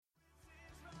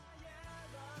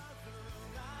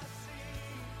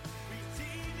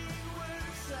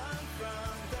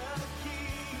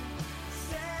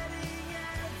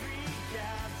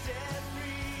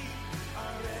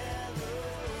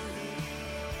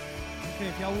Okay,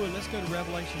 if y'all would, let's go to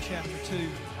Revelation chapter 2.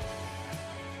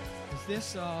 Is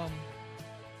this,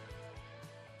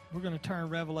 we're going to turn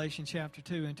Revelation chapter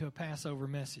 2 into a Passover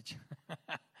message.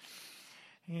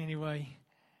 Anyway,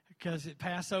 because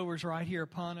Passover's right here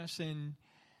upon us. And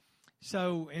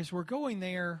so as we're going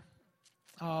there,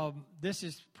 this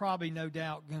is probably no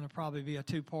doubt going to probably be a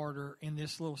two-parter in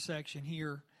this little section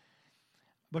here.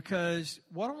 Because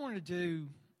what I want to do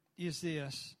is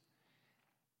this,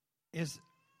 is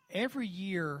every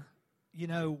year, you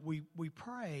know, we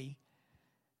pray,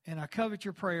 and I covet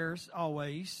your prayers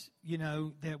always, you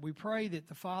know, that we pray that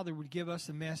the Father would give us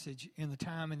a message in the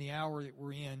time and the hour that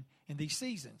we're in these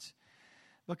seasons.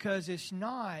 Because it's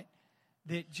not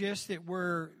that just that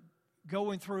we're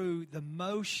going through the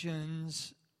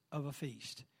motions of a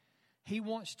feast. He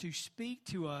wants to speak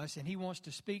to us, and He wants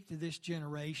to speak to this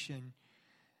generation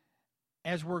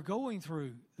as we're going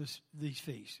through these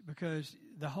feasts, because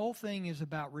the whole thing is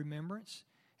about remembrance.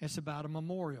 It's about a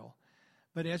memorial.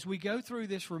 But as we go through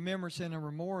this remembrance and a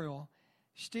memorial,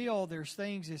 still there's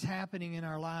things that's happening in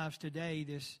our lives today,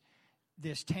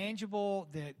 this tangible,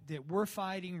 that we're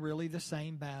fighting really the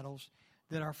same battles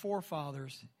that our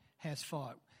forefathers has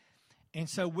fought. And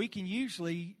so we can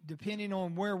usually, depending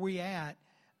on where we at,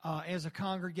 as a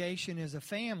congregation, as a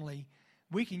family,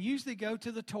 we can usually go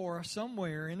to the Torah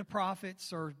somewhere in the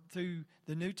prophets or through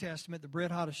the New Testament, the Brit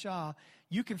Hadashah.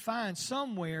 You can find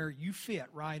somewhere you fit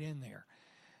right in there.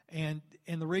 And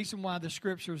the reason why the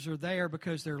scriptures are there,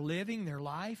 because they're living their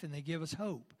life and they give us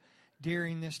hope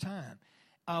during this time.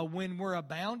 When we're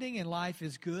abounding and life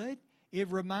is good, it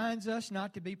reminds us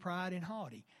not to be proud and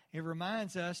haughty. It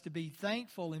reminds us to be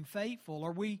thankful and faithful,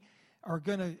 or we are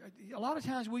going to, a lot of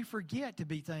times we forget to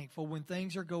be thankful when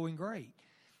things are going great.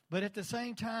 But at the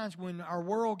same time, when our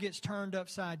world gets turned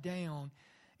upside down,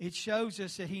 it shows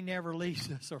us that He never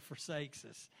leaves us or forsakes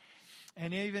us.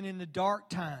 And even in the dark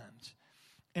times.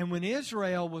 And when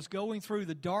Israel was going through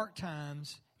the dark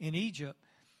times in Egypt,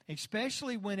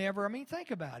 especially whenever, I mean,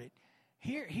 think about it.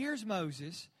 Here's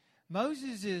Moses.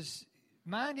 Moses is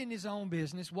minding his own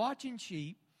business, watching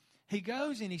sheep. He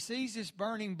goes and he sees this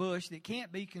burning bush that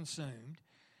can't be consumed.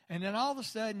 And then all of a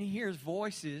sudden he hears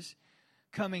voices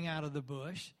coming out of the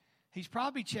bush. He's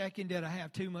probably checking, did I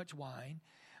have too much wine?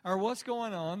 Or what's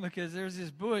going on? Because there's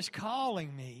this bush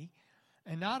calling me.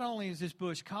 And not only is this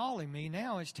bush calling me,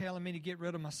 now it's telling me to get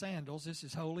rid of my sandals. This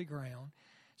is holy ground.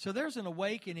 So there's an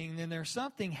awakening, and there's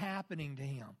something happening to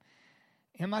him.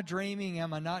 Am I dreaming?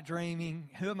 Am I not dreaming?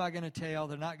 Who am I going to tell?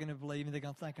 They're not going to believe me. They're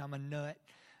going to think I'm a nut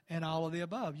and all of the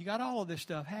above. You got all of this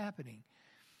stuff happening.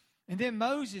 And then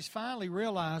Moses finally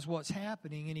realized what's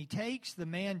happening, and he takes the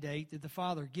mandate that the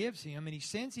Father gives him, and he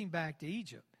sends him back to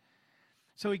Egypt.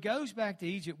 So he goes back to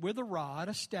Egypt with a rod,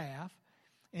 a staff,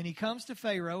 and he comes to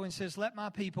Pharaoh and says, let my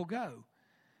people go.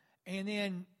 And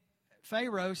then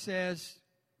Pharaoh says,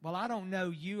 well, I don't know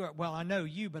you. Well, I know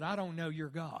you, but I don't know your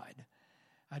God.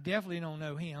 I definitely don't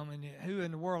know Him, and who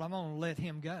in the world I'm going to let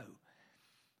him go?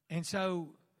 And so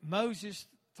Moses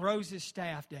throws his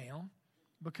staff down,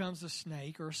 becomes a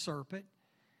snake or a serpent,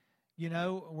 you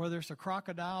know, whether it's a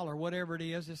crocodile or whatever it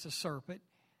is, it's a serpent.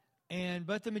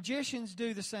 But the magicians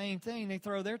do the same thing. They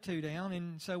throw their two down,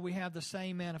 and so we have the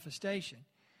same manifestation.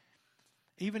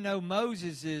 Even though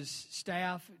Moses'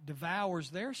 staff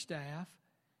devours their staff,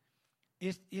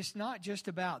 it's not just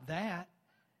about that.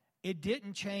 It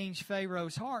didn't change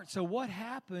Pharaoh's heart. So what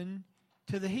happened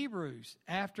to the Hebrews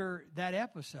after that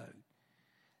episode?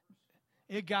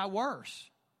 It got worse.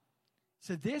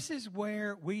 So this is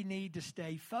where we need to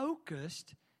stay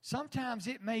focused. Sometimes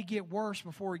it may get worse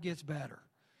before it gets better.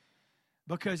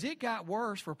 Because it got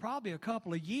worse for probably a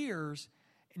couple of years.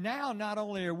 Now not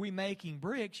only are we making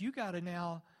bricks, you got to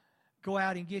now go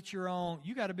out and get your own,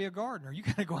 you got to be a gardener. You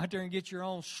got to go out there and get your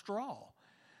own straw.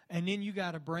 And then you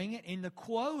got to bring it, and the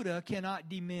quota cannot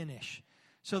diminish.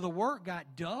 So the work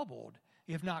got doubled,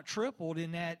 if not tripled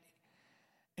in that.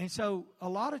 And so a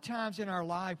lot of times in our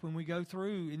life when we go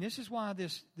through, and this is why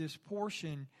this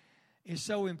portion is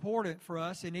so important for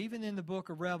us, and even in the book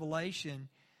of Revelation,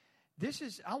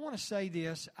 I want to say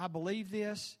this, I believe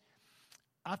this,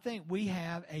 I think we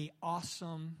have an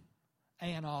awesome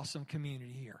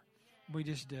community here. We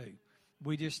just do.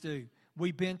 We just do.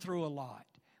 We've been through a lot.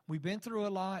 We've been through a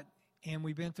lot, and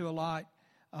we've been through a lot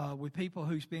with people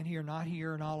who's been here, not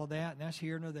here, and all of that, and that's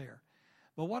here nor there.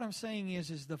 But what I'm saying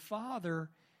is the Father,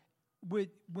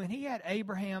 when He had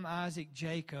Abraham, Isaac,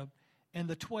 Jacob, and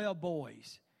the 12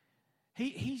 boys,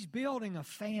 He's building a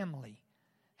family.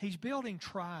 He's building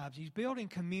tribes. He's building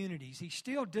communities. He's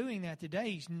still doing that today.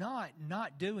 He's not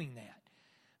doing that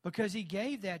because He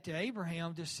gave that to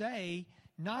Abraham to say,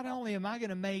 not only am I going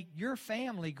to make your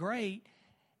family great,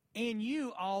 and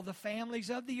you, all the families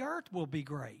of the earth will be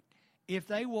great if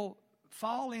they will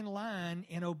fall in line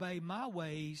and obey my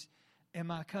ways and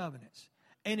my covenants.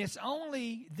 And it's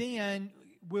only then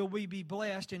will we be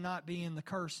blessed and not be in the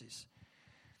curses.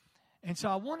 And so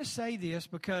I want to say this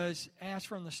because as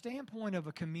from the standpoint of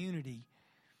a community,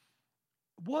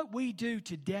 what we do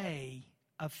today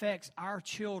affects our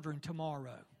children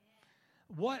tomorrow.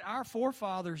 What our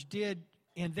forefathers did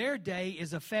in their day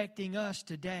is affecting us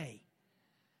today.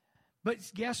 But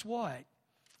guess what?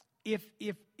 If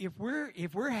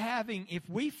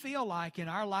we feel like in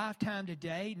our lifetime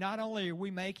today, not only are we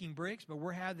making bricks, but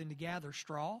we're having to gather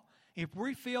straw. If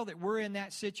we feel that we're in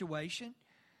that situation,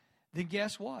 then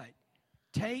guess what?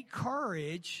 Take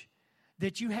courage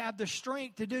that you have the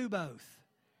strength to do both.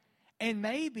 And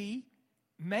maybe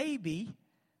the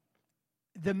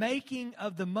making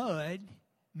of the mud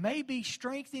may be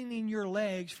strengthening your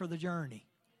legs for the journey.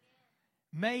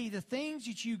 May the things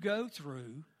that you go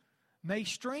through may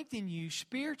strengthen you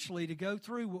spiritually to go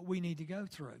through what we need to go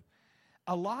through.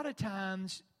 A lot of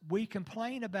times we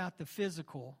complain about the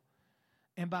physical,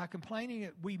 and by complaining,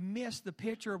 we miss the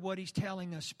picture of what he's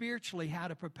telling us spiritually, how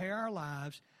to prepare our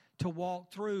lives to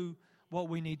walk through what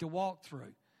we need to walk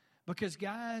through. Because,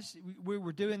 guys, we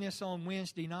were doing this on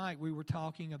Wednesday night. We were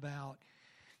talking about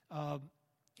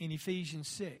in Ephesians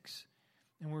 6.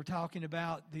 And we're talking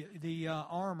about the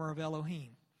armor of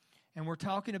Elohim. And we're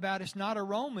talking about it's not a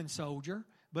Roman soldier,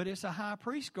 but it's a high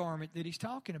priest garment that he's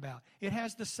talking about. It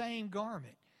has the same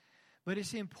garment. But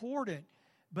it's important.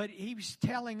 But he was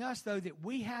telling us, though, that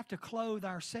we have to clothe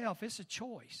ourselves. It's a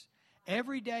choice.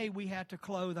 Every day we have to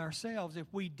clothe ourselves. If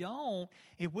we don't,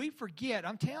 if we forget,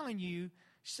 I'm telling you,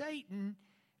 Satan,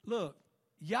 look,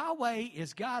 Yahweh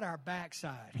has got our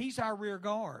backside. He's our rear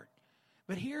guard.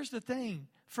 But here's the thing.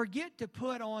 Forget to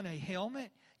put on a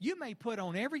helmet. You may put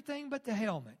on everything but the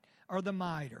helmet or the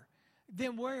mitre.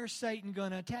 Then where is Satan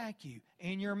going to attack you?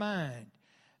 In your mind.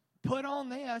 Put on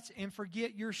this and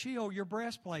forget your shield, your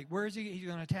breastplate. Where is he? He's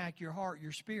going to attack your heart,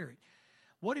 your spirit.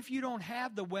 What if you don't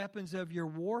have the weapons of your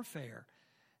warfare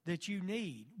that you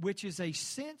need, which is a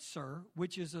censer,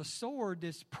 which is a sword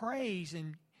that's praise?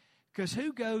 And because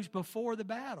who goes before the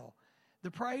battle?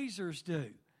 The praisers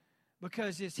do.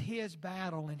 Because it's his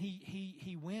battle and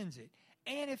he wins it.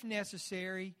 And if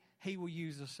necessary, he will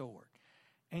use a sword.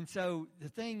 And so the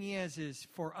thing is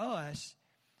for us,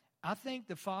 I think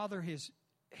the Father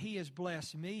he has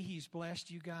blessed me. He's blessed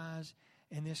you guys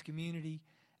in this community.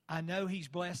 I know he's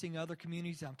blessing other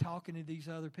communities. I'm talking to these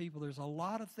other people. There's a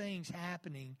lot of things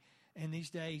happening in these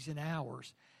days and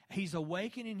hours. He's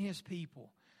awakening his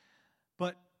people.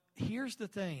 But here's the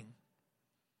thing.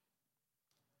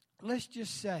 Let's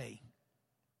just say,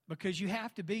 because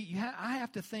I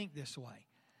have to think this way.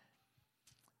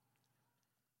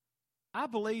 I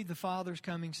believe the Father's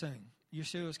coming soon.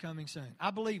 Yeshua's coming soon.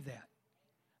 I believe that.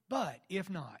 But if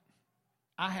not,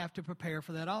 I have to prepare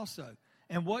for that also.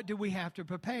 And what do we have to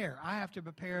prepare? I have to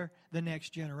prepare the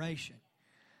next generation.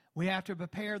 We have to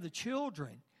prepare the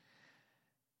children.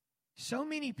 So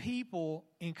many people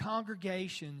in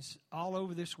congregations all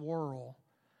over this world,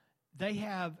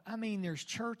 there's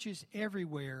churches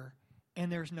everywhere,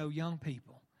 and there's no young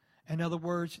people. In other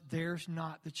words, there's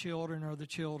not the children or the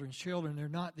children's children. They're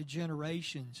not the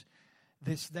generations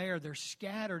that's there. They're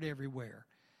scattered everywhere.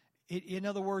 In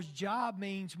other words, job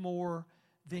means more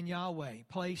than Yahweh.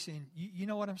 You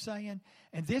know what I'm saying?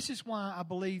 And this is why I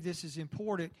believe this is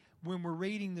important when we're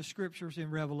reading the scriptures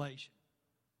in Revelation.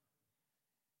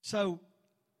 So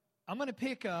I'm going to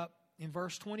pick up in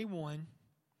verse 21.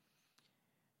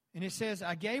 And it says,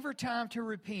 I gave her time to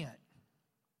repent.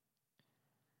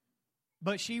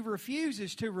 But she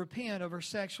refuses to repent of her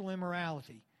sexual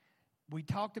immorality. We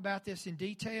talked about this in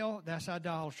detail. That's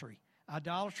idolatry.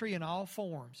 Idolatry in all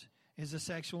forms is a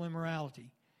sexual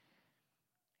immorality.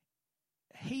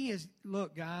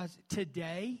 Look, guys,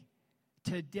 today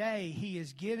he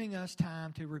is giving us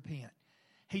time to repent.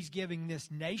 He's giving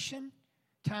this nation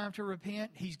time to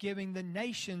repent. He's giving the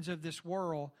nations of this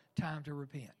world time to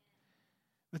repent.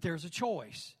 But there's a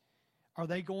choice. Are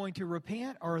they going to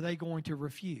repent or are they going to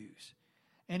refuse?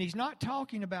 And he's not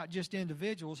talking about just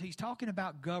individuals. He's talking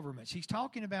about governments. He's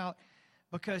talking about,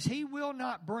 because he will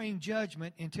not bring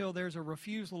judgment until there's a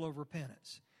refusal of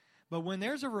repentance. But when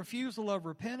there's a refusal of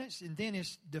repentance and then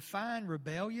it's defined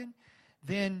rebellion,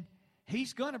 then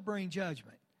he's going to bring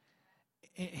judgment.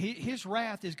 His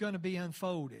wrath is going to be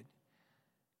unfolded.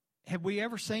 Have we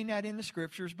ever seen that in the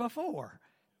scriptures before?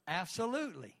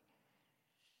 Absolutely.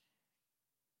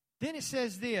 Then it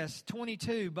says this,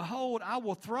 22, behold, I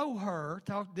will throw her.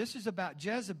 This is about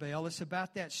Jezebel. It's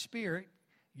about that spirit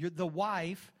the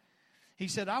wife, he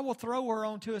said, I will throw her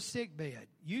onto a sick bed.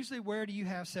 Usually, where do you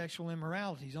have sexual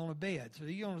immoralities? On a bed.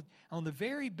 So on the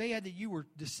very bed that you were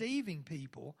deceiving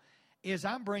people, is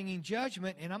I'm bringing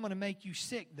judgment and I'm going to make you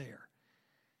sick there.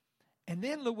 And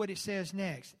then look what it says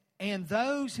next. And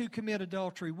those who commit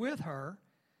adultery with her,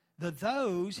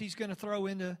 those he's going to throw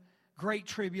into great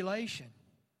tribulation,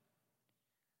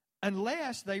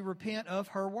 unless they repent of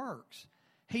her works.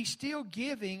 He's still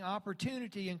giving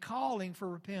opportunity and calling for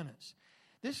repentance.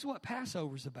 This is what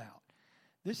Passover's about.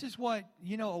 This is what,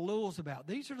 Elul's about.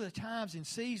 These are the times and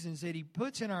seasons that he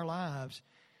puts in our lives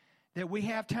that we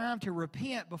have time to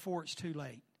repent before it's too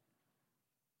late.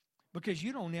 Because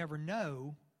you don't ever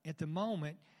know at the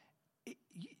moment,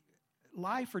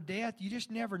 life or death, you just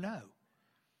never know.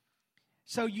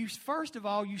 So first of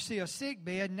all, you see a sick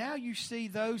bed. Now you see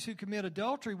those who commit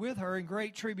adultery with her in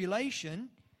great tribulation.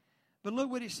 But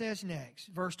look what it says next,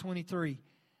 verse 23.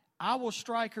 I will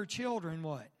strike her children,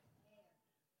 what?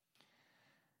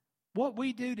 What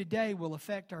we do today will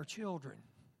affect our children.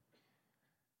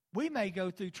 We may go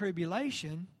through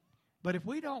tribulation, but if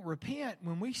we don't repent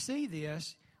when we see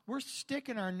this, we're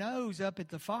sticking our nose up at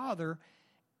the Father.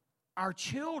 Our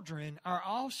children, our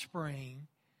offspring,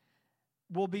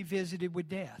 will be visited with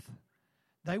death.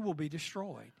 They will be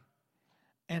destroyed.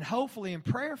 And hopefully and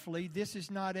prayerfully, this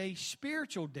is not a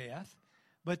spiritual death,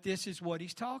 but this is what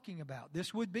he's talking about.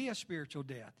 This would be a spiritual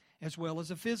death as well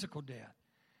as a physical death.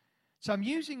 So I'm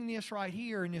using this right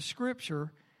here in this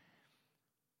scripture.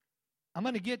 I'm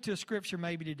going to get to a scripture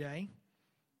maybe today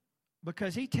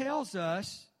because he tells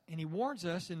us and he warns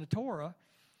us in the Torah,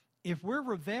 if we're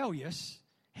rebellious,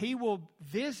 he will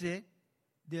visit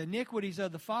the iniquities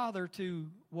of the father to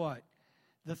what?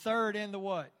 The third and the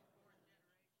what?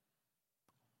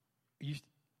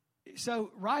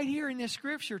 So right here in this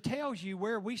scripture tells you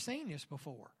where we've seen this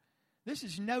before. This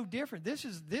is no different. This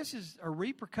is a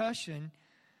repercussion,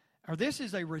 or this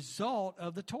is a result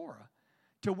of the Torah,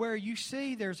 to where you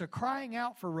see there's a crying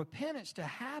out for repentance to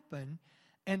happen,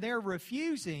 and they're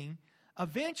refusing.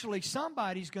 Eventually,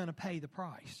 somebody's going to pay the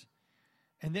price.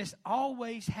 And this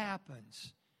always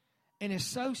happens. And it's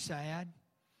so sad.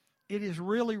 It is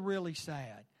really, really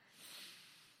sad.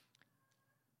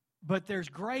 But there's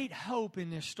great hope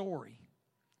in this story.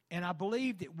 And I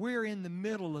believe that we're in the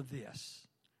middle of this.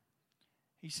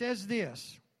 He says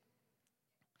this.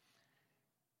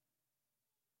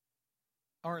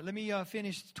 All right, let me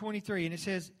finish 23. And it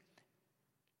says,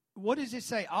 what does it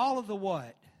say? All of the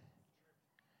what?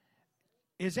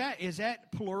 Is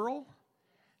that plural?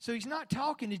 So he's not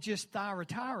talking to just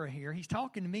Thyatira here. He's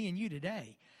talking to me and you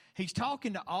today. He's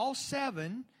talking to all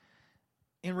 7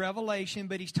 in Revelation,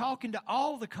 but he's talking to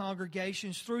all the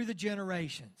congregations through the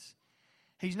generations.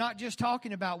 He's not just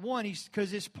talking about one,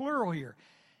 because it's plural here.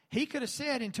 He could have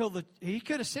said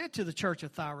to the church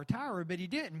of Thyatira, but he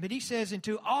didn't. But he says,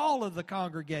 "Into all of the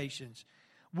congregations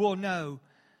will know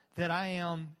that I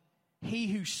am he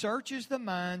who searches the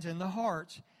minds and the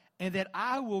hearts, and that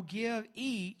I will give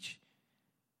each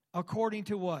according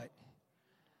to what?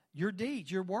 Your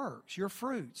deeds, your works, your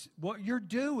fruits, what you're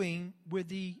doing with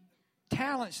the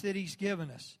talents that he's given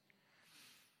us."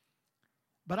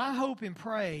 But I hope and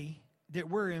pray that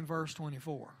we're in verse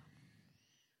 24.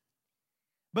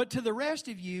 But to the rest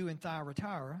of you in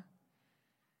Thyatira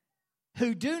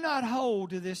who do not hold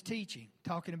to this teaching,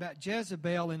 talking about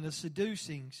Jezebel and the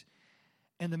seducings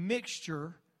and the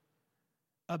mixture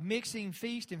of mixing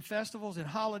feasts and festivals and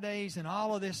holidays and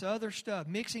all of this other stuff,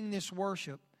 mixing this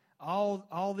worship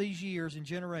all these years and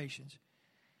generations.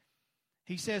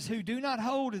 He says, who do not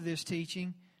hold to this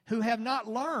teaching, who have not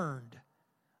learned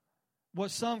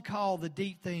what some call the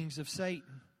deep things of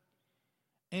Satan.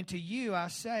 And to you I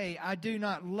say, I do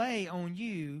not lay on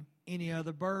you any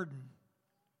other burden.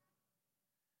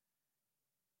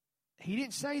 He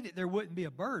didn't say that there wouldn't be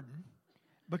a burden,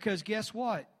 because guess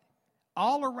what?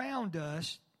 All around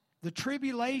us, the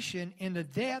tribulation and the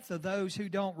death of those who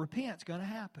don't repent is going to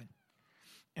happen.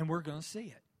 And we're going to see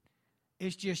it.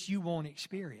 It's just you won't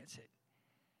experience it.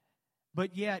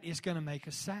 But yet it's going to make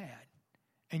us sad.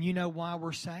 And you know why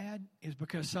we're sad? Is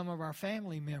because some of our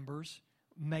family members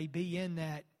may be in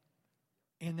that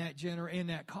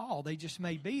call. They just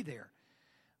may be there.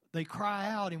 They cry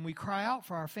out, and we cry out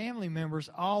for our family members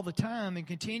all the time and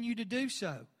continue to do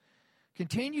so.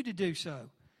 Continue to do so.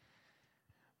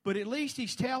 But at least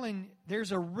he's telling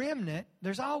there's a remnant.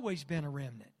 There's always been a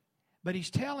remnant. But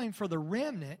he's telling for the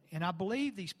remnant, and I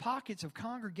believe these pockets of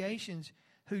congregations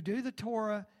who do the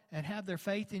Torah and have their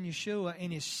faith in Yeshua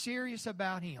and is serious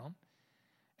about him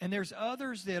And there's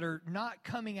others that are not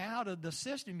coming out of the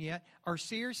system yet, are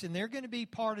serious, and they're going to be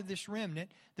part of this remnant.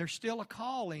 There's still a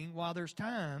calling while there's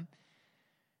time.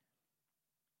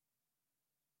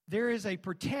 There is a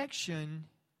protection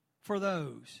for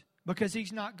those, because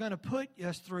he's not going to put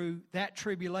us through that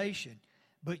tribulation,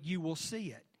 but you will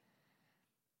see it.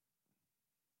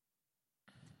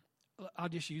 I'll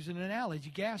just use an analogy,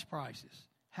 gas prices.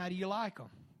 How do you like them?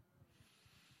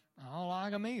 I don't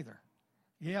like them either.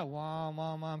 Yeah, well,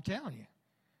 I'm telling you.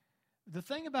 The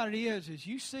thing about it is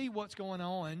you see what's going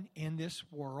on in this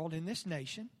world, in this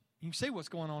nation. You can see what's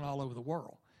going on all over the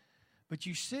world. But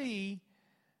you see,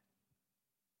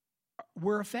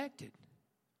 we're affected.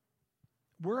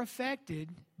 We're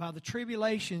affected by the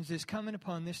tribulations that's coming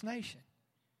upon this nation.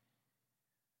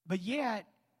 But yet,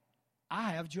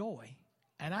 I have joy,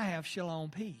 and I have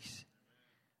shalom peace.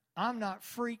 I'm not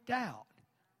freaked out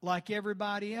like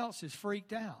everybody else is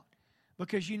freaked out.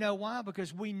 Because you know why?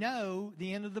 Because we know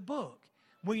the end of the book.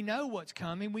 We know what's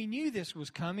coming. We knew this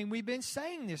was coming. We've been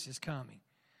saying this is coming.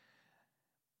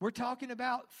 We're talking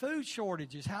about food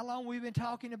shortages. How long have we been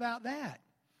talking about that?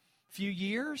 A few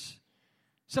years?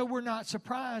 So we're not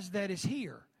surprised that it's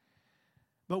here.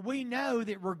 But we know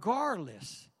that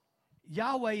regardless,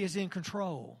 Yahweh is in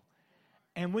control.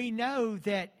 And we know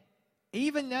that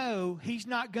even though He's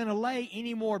not going to lay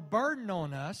any more burden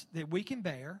on us that we can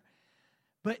bear,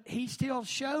 but He still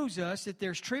shows us that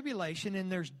there's tribulation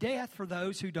and there's death for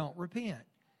those who don't repent.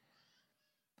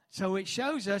 So it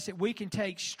shows us that we can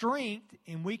take strength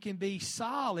and we can be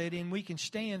solid and we can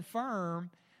stand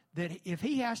firm, that if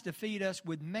He has to feed us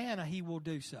with manna, He will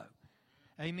do so.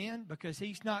 Amen? Because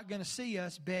He's not going to see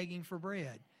us begging for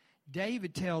bread.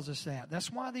 David tells us that. That's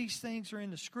why these things are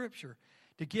in the Scripture,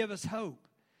 to give us hope.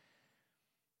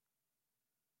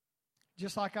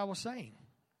 Just like I was saying,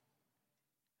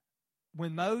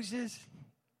 when Moses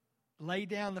laid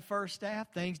down the first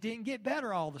staff, things didn't get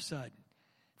better all of a sudden.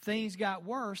 Things got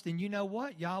worse, and you know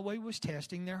what? Yahweh was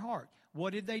testing their heart.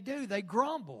 What did they do? They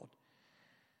grumbled.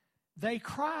 They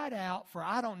cried out for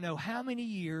I don't know how many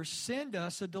years, send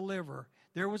us a deliverer.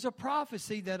 There was a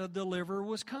prophecy that a deliverer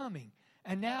was coming.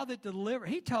 And now that the deliverer,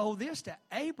 he told this to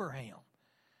Abraham.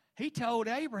 He told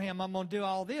Abraham, I'm going to do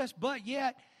all this, but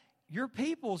yet your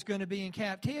people's going to be in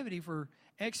captivity for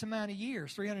X amount of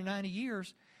years, 390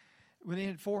 years,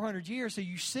 within 400 years. So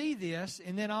you see this,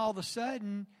 and then all of a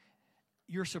sudden,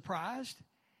 you're surprised.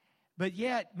 But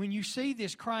yet, when you see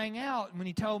this crying out, when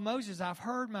He told Moses, I've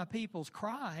heard my people's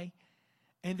cry,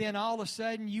 and then all of a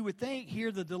sudden, you would think,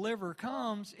 here the deliverer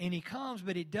comes, and He comes,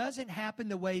 but it doesn't happen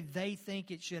the way they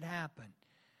think it should happen.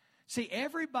 See,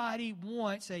 everybody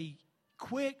wants a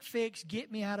quick fix,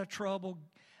 get me out of trouble,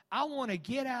 I want to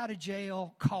get out of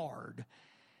jail card.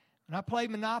 When I play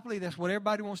Monopoly, that's what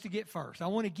everybody wants to get first. I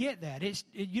want to get that.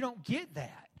 You don't get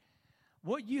that.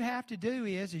 What you have to do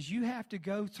is you have to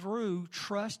go through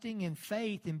trusting and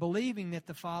faith and believing that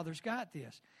the Father's got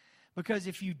this. Because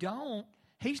if you don't,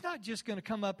 He's not just going to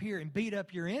come up here and beat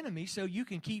up your enemy so you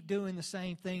can keep doing the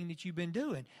same thing that you've been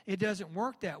doing. It doesn't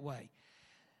work that way.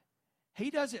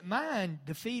 He doesn't mind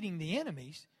defeating the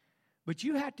enemies, but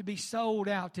you have to be sold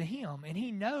out to Him. And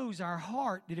He knows our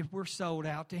heart, that if we're sold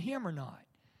out to Him or not.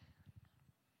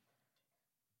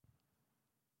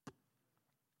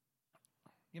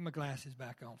 Get my glasses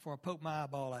back on before I poke my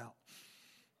eyeball out.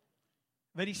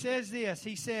 But He says this.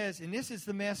 He says, and this is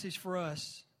the message for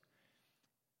us,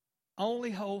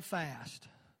 only hold fast.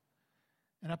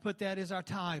 And I put that as our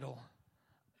title.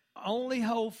 Only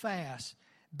hold fast.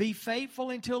 Be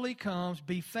faithful until He comes.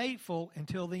 Be faithful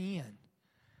until the end.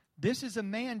 This is a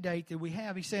mandate that we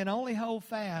have. He said, only hold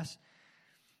fast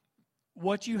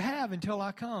what you have until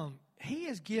I come. He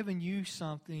has given you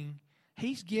something.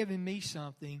 He's given me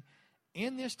something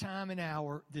in this time and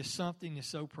hour. This something is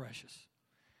so precious.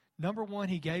 Number one,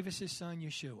 He gave us His Son,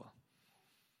 Yeshua.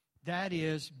 That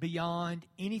is beyond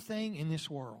anything in this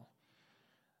world.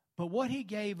 But what He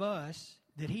gave us,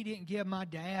 that He didn't give my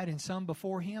dad and some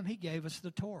before Him, He gave us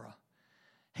the Torah.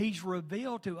 He's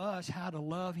revealed to us how to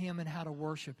love Him and how to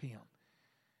worship Him.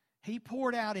 He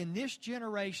poured out in this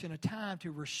generation a time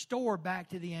to restore back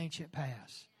to the ancient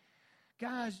past.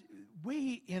 Guys,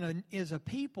 we as a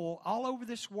people all over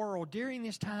this world during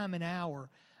this time and hour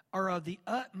are of the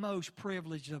utmost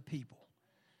privilege of people.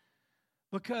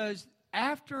 Because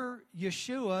after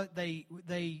Yeshua,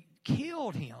 they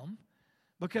killed Him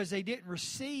because they didn't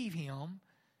receive Him.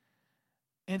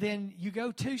 And then you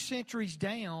go 2 centuries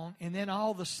down, and then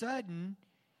all of a sudden,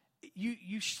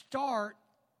 you start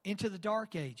into the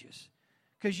dark ages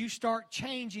because you start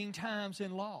changing times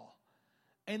in law.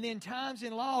 And then times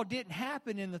in law didn't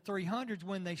happen in the 300s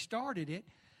when they started it,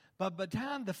 But by the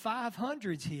time the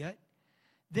 500s hit,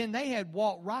 then they had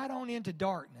walked right on into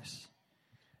darkness.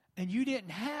 And you didn't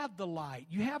have the light.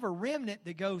 You have a remnant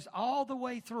that goes all the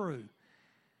way through.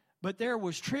 But there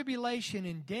was tribulation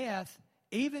and death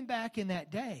even back in that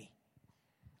day.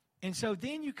 And so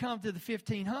then you come to the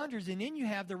 1500s, and then you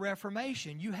have the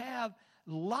Reformation. You have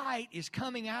light is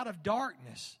coming out of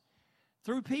darkness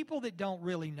through people that don't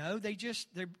really know.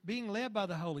 They're being led by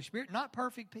the Holy Spirit, not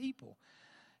perfect people.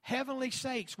 Heavenly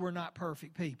sakes, we're not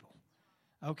perfect people.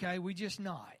 Okay, we just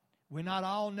not. We're not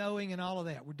all knowing and all of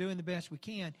that. We're doing the best we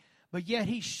can. But yet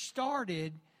he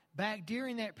started back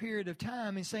during that period of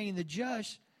time and saying the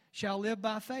just shall live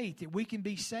by faith, that we can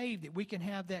be saved, that we can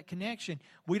have that connection.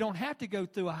 We don't have to go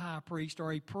through a high priest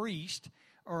or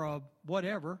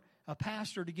a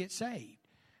pastor to get saved.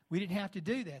 We didn't have to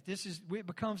do that. It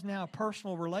becomes now a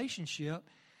personal relationship.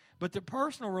 But the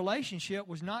personal relationship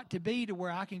was not to be to where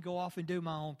I can go off and do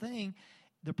my own thing.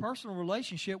 The personal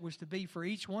relationship was to be for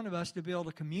each one of us to build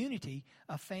a community,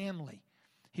 a family.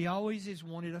 He always has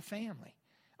wanted a family,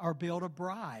 or build a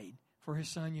bride for his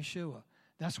son Yeshua.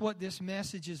 That's what this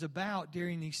message is about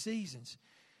during these seasons.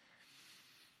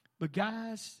 But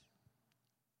guys,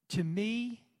 to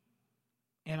me,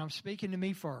 and I'm speaking to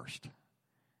me first,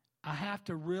 I have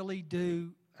to really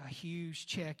do a huge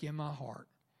check in my heart,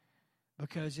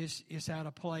 because it's at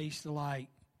a place like,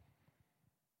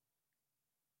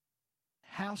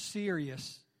 how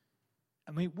serious,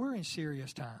 I mean, we're in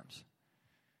serious times.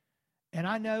 And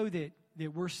I know that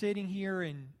we're sitting here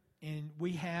and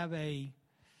we have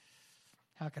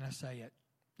how can I say it?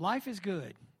 Life is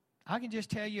good. I can just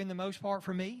tell you, in the most part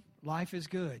for me, life is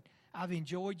good. I've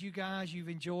enjoyed you guys. You've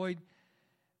enjoyed.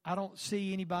 I don't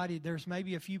see anybody. There's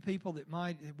maybe a few people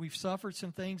we've suffered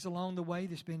some things along the way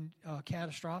that's been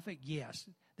catastrophic. Yes,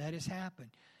 that has happened.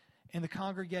 And the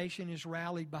congregation is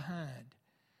rallied behind.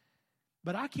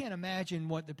 But I can't imagine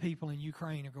what the people in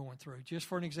Ukraine are going through. Just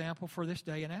for an example, for this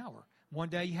day and hour. One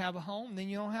day you have a home, then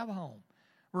you don't have a home.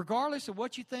 Regardless of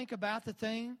what you think about the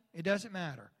thing, it doesn't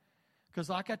matter. Because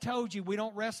like I told you, we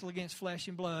don't wrestle against flesh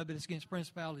and blood, but it's against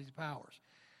principalities and powers.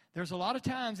 There's a lot of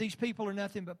times these people are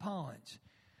nothing but pawns.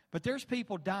 But there's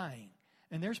people dying.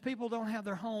 And there's people who don't have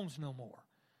their homes no more.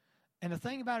 And the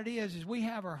thing about it is we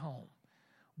have our home.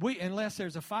 Unless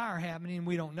there's a fire happening and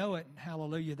we don't know it, and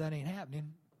hallelujah, that ain't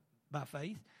happening by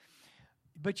faith.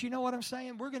 But you know what I'm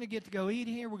saying? We're going to get to go eat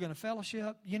here. We're going to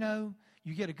fellowship. You know,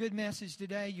 you get a good message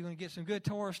today. You're going to get some good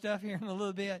Torah stuff here in a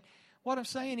little bit. What I'm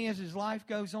saying is, as life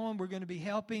goes on, we're going to be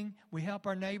helping. We help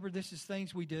our neighbor. This is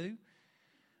things we do.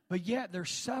 But yet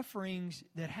there's sufferings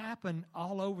that happen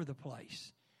all over the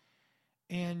place.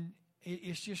 And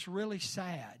it's just really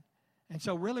sad. And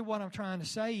so really what I'm trying to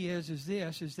say is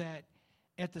that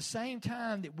at the same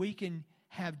time that we can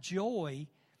have joy,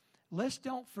 let's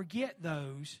don't forget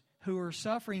those who are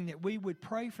suffering, that we would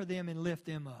pray for them and lift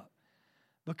them up.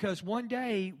 Because one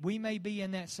day we may be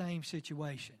in that same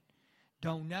situation.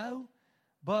 Don't know,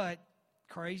 but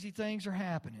crazy things are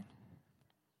happening.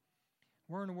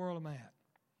 Where in the world am I at?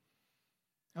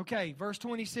 Okay, verse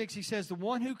 26, he says, the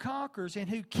one who conquers and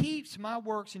who keeps my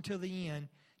works until the end,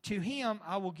 to him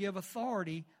I will give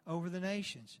authority over the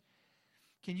nations.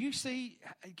 Can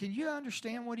you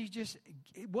understand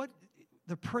what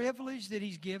the privilege that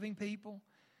he's giving people?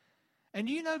 And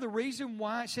do you know the reason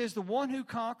why it says the one who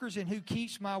conquers and who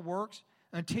keeps my works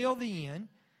until the end,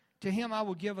 to him I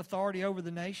will give authority over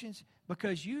the nations?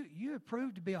 Because you have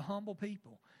proved to be a humble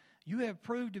people. You have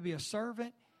proved to be a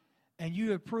servant, and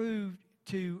you have proved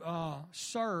to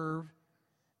serve,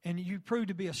 and you prove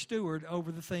to be a steward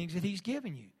over the things that he's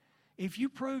given you. If you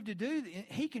prove to do that,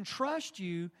 he can trust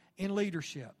you in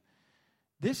leadership.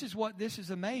 This is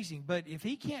amazing. But if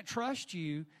he can't trust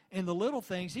you in the little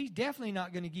things, he's definitely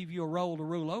not going to give you a role to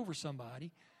rule over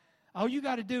somebody. All you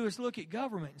got to do is look at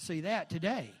government and see that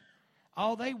today.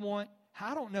 All they want,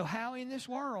 I don't know how in this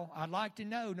world, I'd like to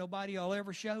know, nobody will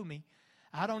ever show me.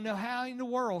 I don't know how in the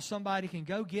world somebody can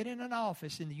go get in an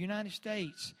office in the United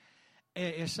States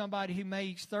as somebody who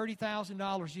makes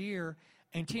 $30,000 a year,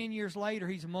 and 10 years later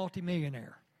he's a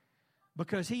multimillionaire.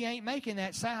 Because he ain't making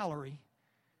that salary.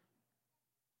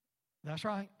 That's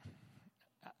right.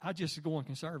 I just going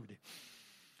conservative.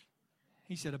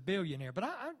 He said a billionaire. But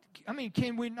I mean,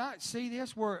 can we not see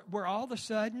this where all of a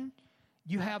sudden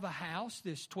you have a house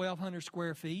that's 1,200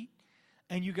 square feet,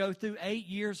 and you go through 8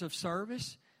 years of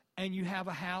service, and you have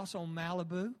a house on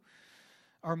Malibu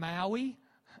or Maui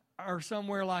or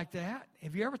somewhere like that?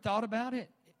 Have you ever thought about it?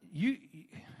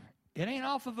 It ain't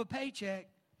off of a paycheck.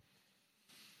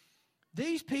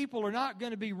 These people are not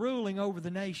going to be ruling over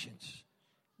the nations.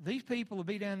 These people will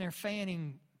be down there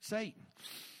fanning Satan.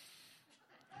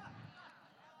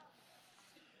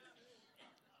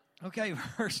 Okay,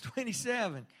 verse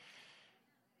 27.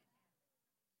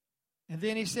 And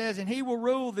then he says, and he will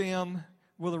rule them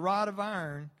with a rod of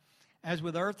iron, as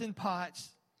with earthen pots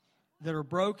that are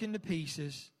broken to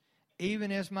pieces,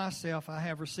 even as myself I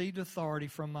have received authority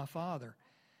from my Father.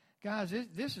 Guys,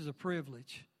 this is a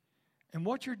privilege. And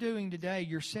what you're doing today,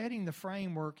 you're setting the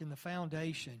framework and the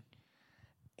foundation.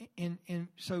 And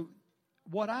so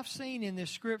what I've seen in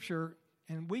this scripture,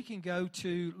 and we can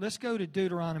let's go to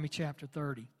Deuteronomy chapter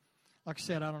 30. Like I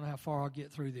said, I don't know how far I'll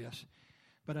get through this.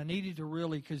 But I needed to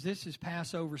really, because this is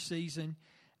Passover season.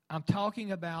 I'm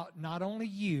talking about not only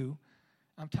you,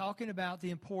 I'm talking about the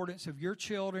importance of your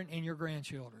children and your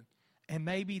grandchildren, and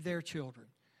maybe their children.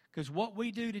 Because what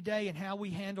we do today and how we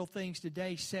handle things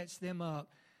today sets them up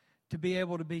to be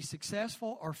able to be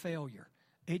successful or failure.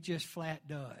 It just flat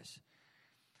does.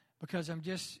 Because I'm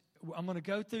going to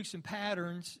go through some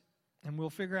patterns, and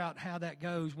we'll figure out how that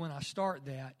goes when I start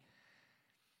that.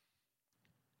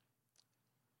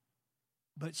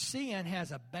 But sin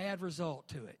has a bad result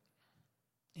to it.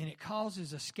 And it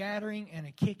causes a scattering and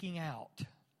a kicking out.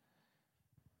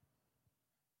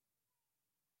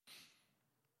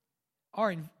 All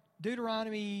right,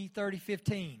 Deuteronomy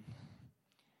 30:15.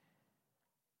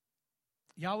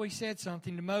 Yahweh said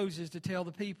something to Moses to tell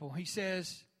the people. He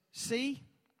says, see,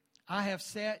 I have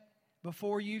set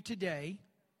before you today,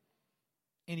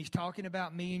 and he's talking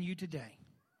about me and you today.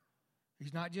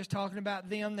 He's not just talking about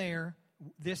them there.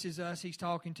 This is us he's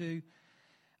talking to.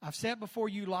 I've set before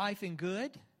you life and good,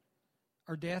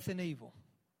 or death and evil.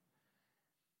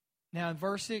 Now in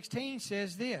verse 16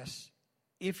 says this,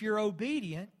 if you're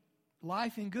obedient,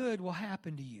 life and good will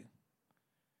happen to you.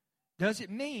 Does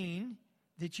it mean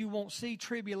that you won't see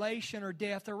tribulation or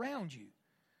death around you?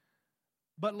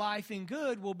 But life and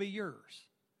good will be yours.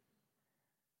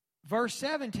 Verse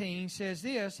 17 says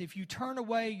this, if you turn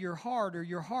away your heart, or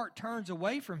your heart turns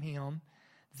away from him,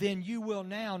 then you will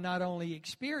now not only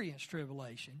experience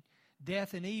tribulation,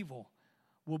 death and evil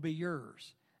will be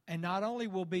yours. And not only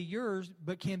will be yours,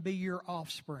 but can be your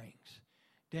offsprings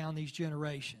down these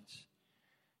generations.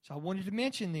 So I wanted to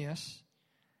mention this.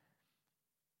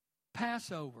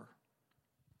 Passover.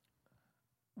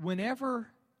 Whenever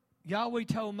Yahweh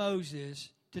told Moses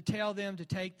to tell them to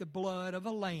take the blood of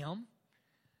a lamb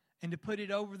and to put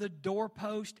it over the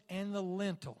doorpost and the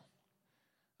lintel,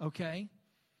 okay?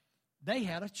 They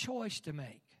had a choice to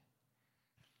make.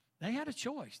 They had a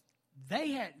choice.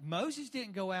 Moses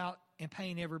didn't go out and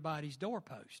paint everybody's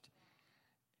doorpost.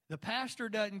 The pastor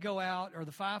doesn't go out, or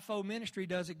the fivefold ministry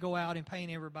doesn't go out and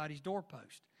paint everybody's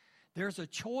doorpost. There's a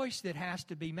choice that has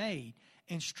to be made.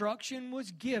 Instruction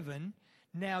was given.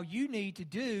 Now you need to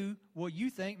do what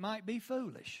you think might be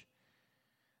foolish.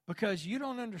 Because you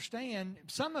don't understand.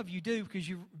 Some of you do because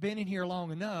you've been in here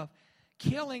long enough.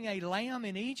 Killing a lamb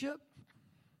in Egypt,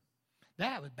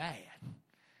 that was bad.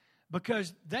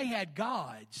 Because they had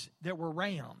gods that were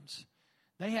rams.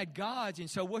 They had gods. And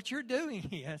so what you're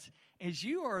doing is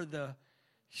you are the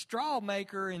straw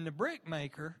maker and the brick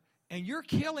maker, and you're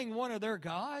killing one of their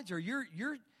gods, or you're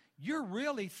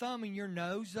really thumbing your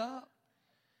nose up.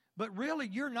 But really,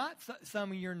 you're not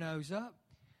thumbing your nose up.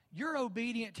 You're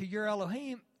obedient to your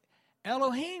Elohim.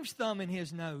 Elohim's thumbing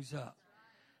his nose up.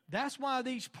 That's why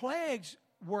these plagues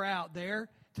were out there,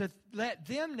 to let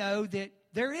them know that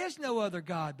there is no other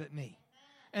God but me.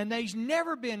 And there's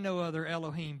never been no other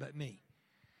Elohim but me.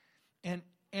 And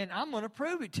I'm going to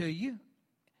prove it to you.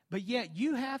 But yet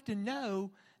you have to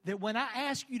know that when I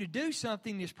ask you to do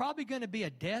something that's probably going to be a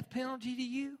death penalty to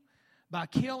you by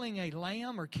killing a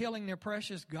lamb or killing their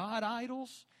precious God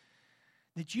idols,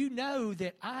 that you know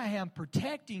that I am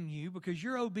protecting you because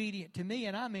you're obedient to me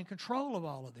and I'm in control of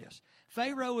all of this.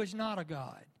 Pharaoh is not a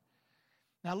God.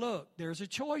 Now look, there's a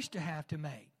choice to have to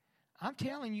make. I'm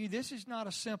telling you, this is not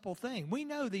a simple thing. We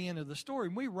know the end of the story.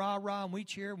 We rah-rah and we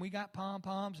cheer and we got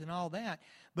pom-poms and all that.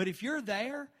 But if you're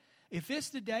there, if it's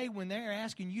the day when they're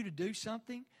asking you to do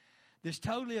something that's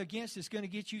totally against, it's going to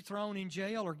get you thrown in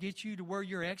jail or get you to where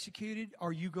you're executed,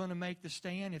 are you going to make the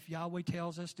stand if Yahweh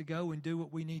tells us to go and do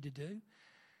what we need to do?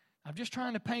 I'm just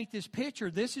trying to paint this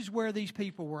picture. This is where these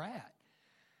people were at.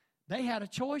 They had a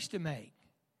choice to make.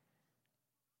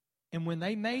 And when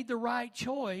they made the right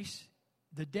choice,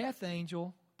 the death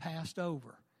angel passed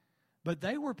over. But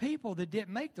they were people that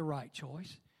didn't make the right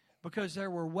choice because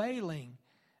there were wailing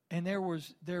and there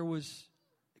was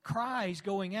cries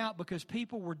going out because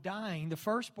people were dying. The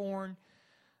firstborn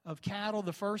of cattle,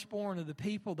 the firstborn of the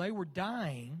people, they were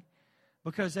dying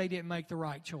because they didn't make the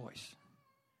right choice.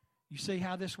 You see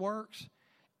how this works?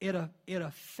 It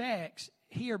affects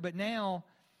here, but now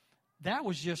that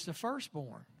was just the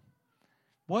firstborn.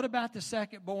 What about the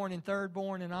secondborn and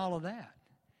thirdborn and all of that?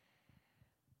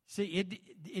 See,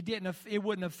 it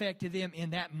wouldn't affect them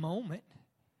in that moment,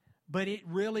 but it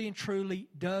really and truly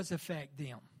does affect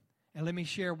them. And let me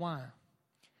share why.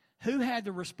 Who had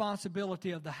the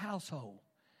responsibility of the household?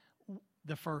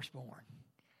 The firstborn.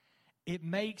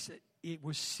 It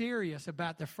was serious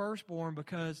about the firstborn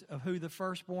because of who the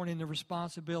firstborn and the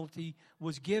responsibility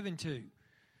was given to.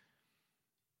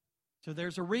 So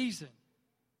there's a reason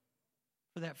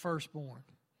for that firstborn.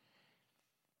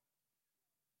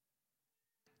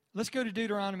 Let's go to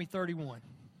Deuteronomy 31,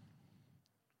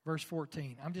 verse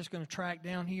 14. I'm just going to track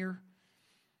down here.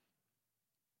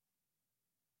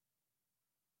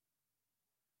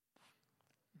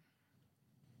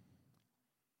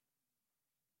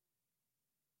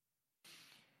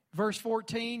 Verse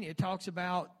 14, it talks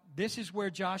about this is where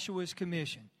Joshua is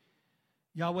commissioned.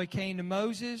 Yahweh came to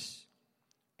Moses,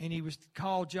 and he was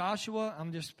called Joshua.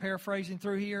 I'm just paraphrasing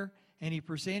through here. And he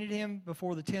presented him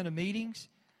before the tent of meetings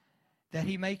that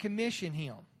he may commission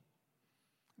him.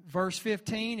 Verse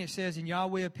 15, it says, and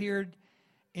Yahweh appeared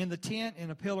in the tent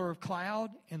in a pillar of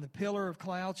cloud, and the pillar of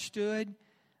cloud stood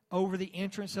over the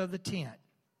entrance of the tent.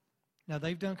 Now,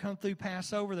 they've done come through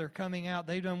Passover. They're coming out.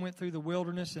 They've done went through the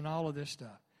wilderness and all of this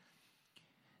stuff.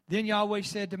 Then Yahweh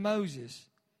said to Moses,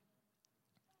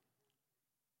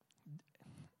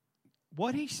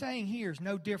 what he's saying here is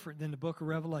no different than the book of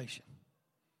Revelation.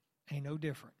 Ain't no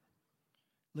different.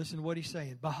 Listen to what he's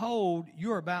saying. Behold,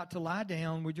 you're about to lie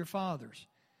down with your fathers.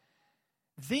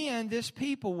 Then this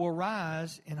people will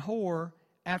rise and whore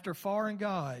after foreign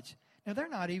gods. Now, they're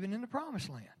not even in the promised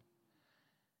land.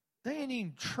 They ain't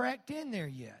even trekked in there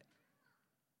yet.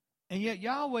 And yet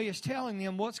Yahweh is telling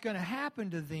them what's going to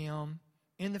happen to them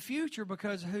in the future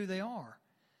because of who they are.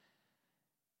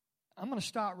 I'm going to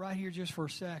stop right here just for a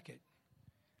second.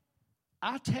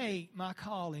 I take my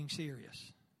calling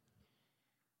serious.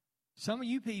 Some of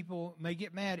you people may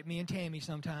get mad at me and Tammy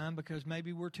sometime because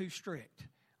maybe we're too strict,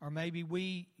 or maybe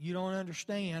you don't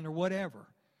understand, or whatever.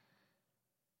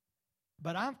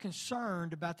 But I'm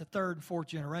concerned about the third and fourth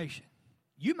generation.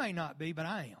 You may not be, but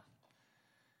I am.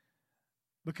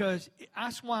 Because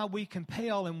that's why we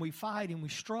compel and we fight and we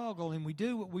struggle and we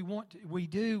do what we want to, we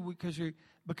do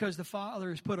because the Father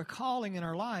has put a calling in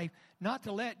our life not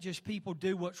to let just people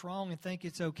do what's wrong and think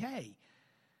it's okay.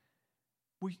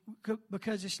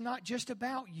 Because it's not just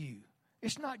about you.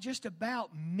 It's not just about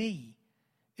me.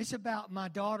 It's about my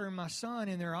daughter and my son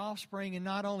and their offspring, and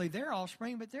not only their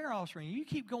offspring, but their offspring. You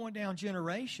keep going down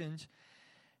generations.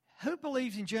 Who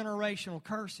believes in generational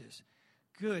curses?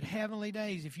 Good heavenly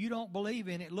days. If you don't believe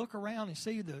in it, look around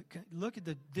and look at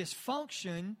the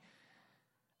dysfunction.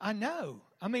 I know.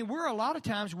 I mean, we're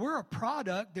a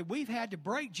product that we've had to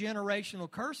break generational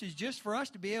curses just for us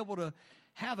to be able to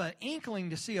have an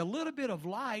inkling to see a little bit of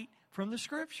light from the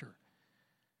Scripture.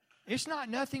 It's not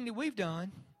nothing that we've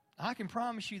done. I can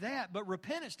promise you that. But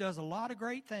repentance does a lot of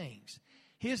great things.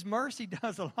 His mercy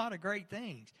does a lot of great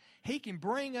things. He can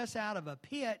bring us out of a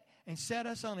pit and set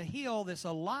us on a hill that's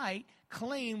a light,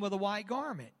 clean with a white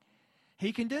garment.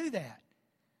 He can do that.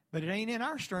 But it ain't in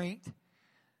our strength.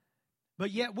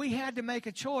 But yet we had to make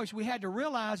a choice. We had to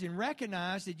realize and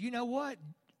recognize that, you know what?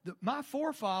 My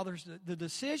forefathers, the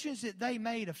decisions that they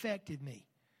made affected me.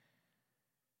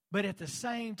 But at the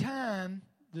same time,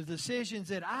 the decisions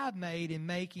that I've made and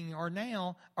making are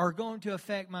going to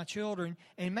affect my children,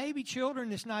 and maybe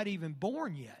children that's not even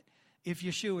born yet if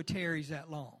Yeshua tarries that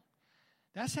long.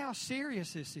 That's how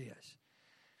serious this is.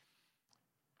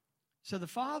 So the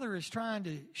Father is trying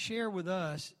to share with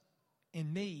us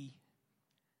and me,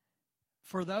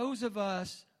 for those of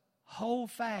us,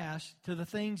 hold fast to the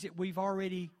things that we've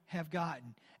already have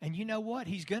gotten. And you know what?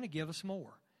 He's going to give us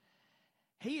more.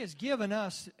 He has given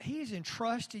us, He has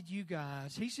entrusted you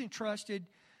guys, He's entrusted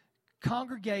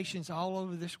congregations all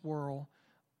over this world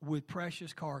with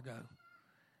precious cargo.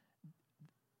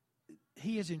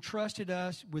 He has entrusted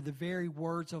us with the very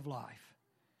words of life.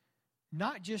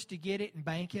 Not just to get it and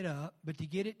bank it up, but to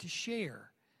get it to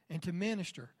share and to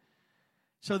minister.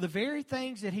 So the very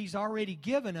things that He's already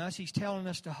given us, He's telling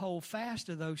us to hold fast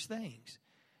to those things.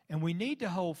 And we need to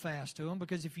hold fast to them,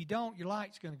 because if you don't, your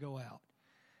light's going to go out.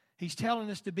 He's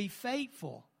telling us to be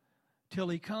faithful till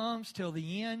He comes, till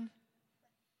the end.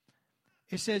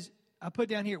 It says, I put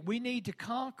down here, we need to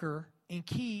conquer and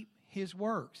keep His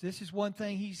works. This is one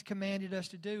thing He's commanded us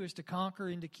to do, is to conquer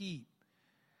and to keep.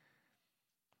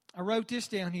 I wrote this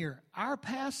down here. Our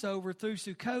Passover through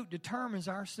Sukkot determines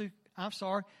our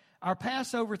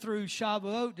Passover through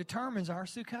Shavuot determines our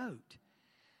Sukkot.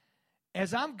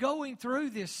 As I'm going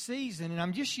through this season, and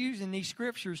I'm just using these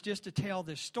scriptures just to tell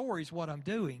this story is what I'm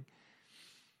doing.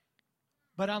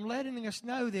 But I'm letting us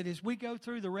know that as we go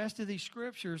through the rest of these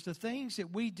scriptures, the things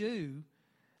that we do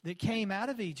that came out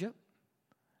of Egypt,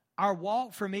 our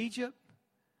walk from Egypt,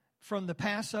 from the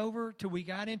Passover till we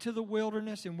got into the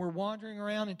wilderness and we're wandering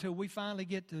around until we finally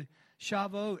get to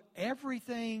Shavuot,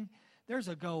 everything, there's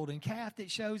a golden calf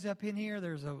that shows up in here.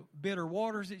 There's a bitter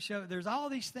waters that show. There's all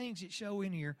these things that show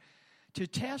in here to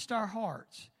test our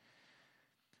hearts.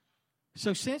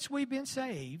 So since we've been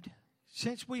saved,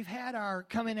 since we've had our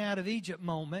coming out of Egypt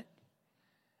moment,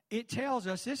 it tells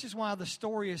us, this is why the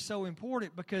story is so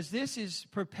important, because this is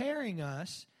preparing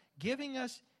us, giving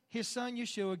us His Son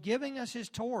Yeshua, giving us His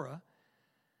Torah.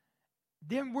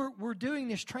 Then we're doing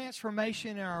this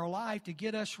transformation in our life to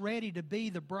get us ready to be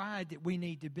the bride that we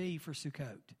need to be for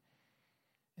Sukkot.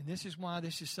 And this is why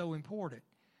this is so important.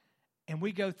 And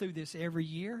we go through this every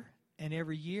year and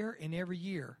every year and every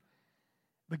year.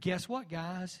 But guess what,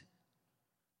 guys?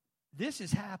 This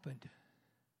has happened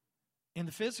in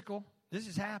the physical. This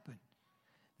has happened.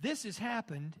 This has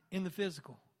happened in the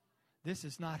physical. This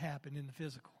has not happened in the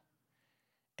physical.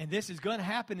 And this is going to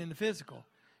happen in the physical,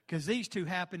 because these two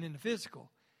happen in the physical.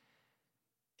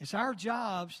 It's our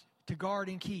jobs to guard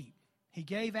and keep. He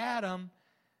gave Adam,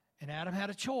 and Adam had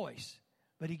a choice.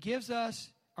 But He gives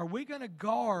us, are we going to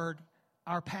guard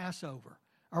our Passover?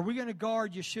 Are we going to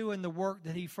guard Yeshua and the work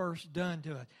that He first done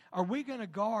to us? Are we going to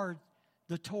guard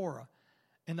the Torah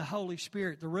and the Holy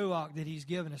Spirit, the Ruach that He's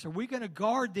given us? Are we going to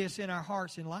guard this in our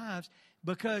hearts and lives?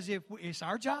 Because if it's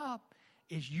our job,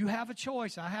 is you have a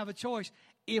choice, I have a choice.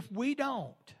 If we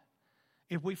don't,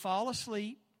 if we fall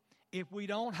asleep, if we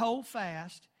don't hold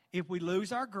fast, if we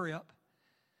lose our grip,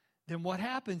 then what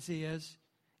happens is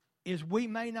we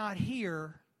may not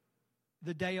hear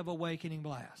the day of awakening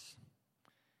blast.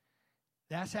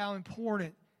 That's how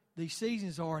important these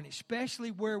seasons are, and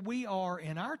especially where we are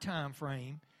in our time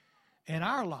frame, in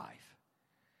our life.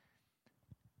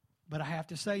 But I have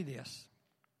to say this.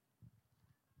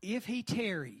 If He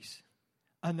tarries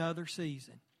another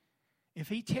season, if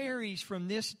He tarries from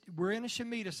this, we're in a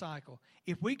Shemitah cycle.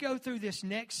 If we go through this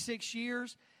next 6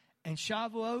 years and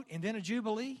Shavuot and then a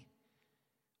Jubilee,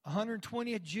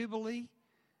 120th Jubilee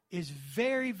is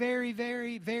very, very,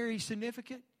 very, very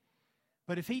significant.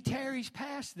 But if He tarries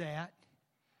past that,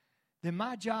 then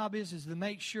my job is to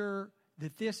make sure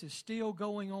that this is still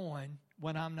going on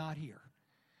when I'm not here.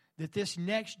 That this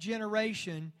next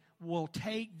generation will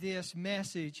take this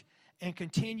message and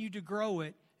continue to grow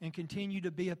it and continue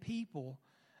to be a people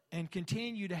and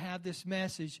continue to have this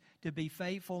message to be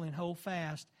faithful and hold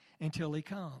fast until He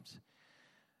comes.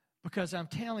 Because I'm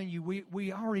telling you,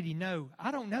 we already know.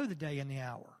 I don't know the day and the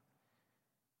hour.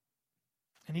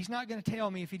 And He's not going to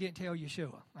tell me if He didn't tell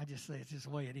Yeshua. I just say it's just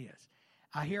the way it is.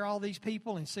 I hear all these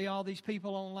people and see all these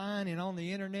people online and on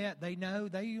the internet. They know.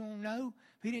 They don't know.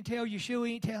 If He didn't tell Yeshua,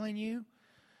 He ain't telling you.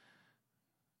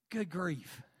 Good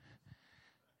grief.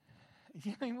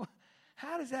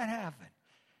 How does that happen?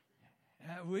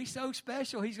 We so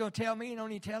special, He's going to tell me and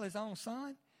don't even tell His own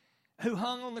Son who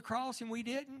hung on the cross and we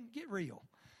didn't? Get real.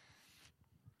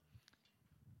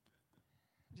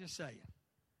 Just saying.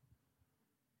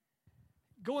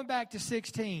 Going back to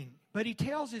 16, but He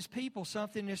tells His people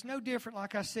something that's no different,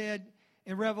 like I said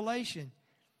in Revelation.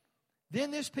 Then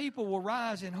this people will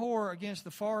rise in horror against the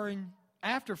foreign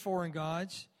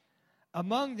gods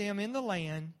among them in the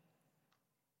land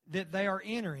that they are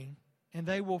entering, and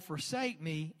they will forsake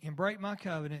me and break my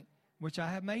covenant, which I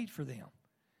have made for them.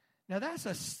 Now that's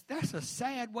a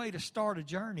sad way to start a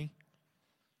journey.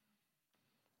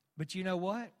 But you know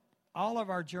what? All of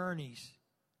our journeys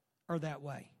are that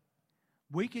way.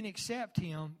 We can accept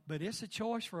Him, but it's a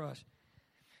choice for us.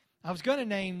 I was going to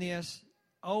name this,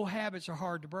 Old Habits Are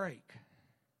Hard to Break.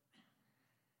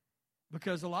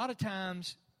 Because a lot of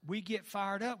times we get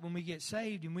fired up when we get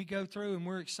saved and we go through and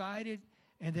we're excited.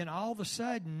 And then all of a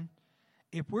sudden,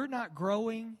 if we're not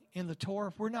growing in the Torah,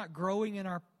 if we're not growing in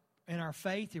our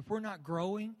faith, if we're not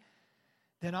growing,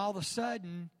 then all of a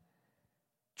sudden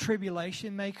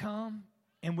tribulation may come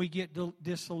and we get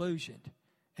disillusioned.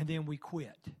 And then we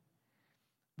quit.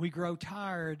 We grow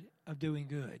tired of doing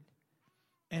good.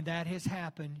 And that has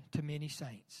happened to many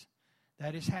saints.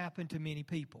 That has happened to many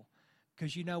people.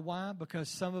 Because you know why? Because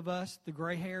some of us, the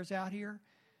gray hairs out here,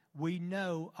 we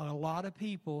know a lot of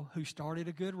people who started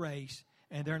a good race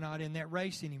and they're not in that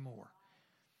race anymore.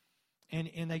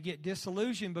 And they get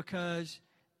disillusioned because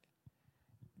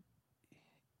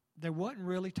they wasn't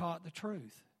really taught the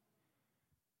truth.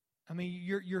 I mean,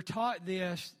 you're taught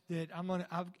this, that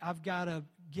I've got a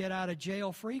get out of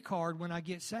jail free card when I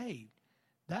get saved.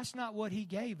 That's not what He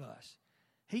gave us.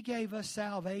 He gave us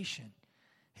salvation.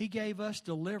 He gave us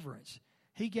deliverance.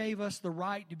 He gave us the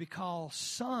right to be called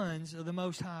sons of the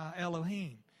Most High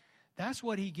Elohim. That's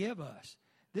what He gave us.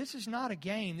 This is not a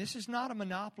game. This is not a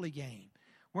Monopoly game.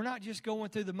 We're not just going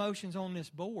through the motions on this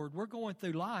board. We're going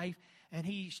through life, and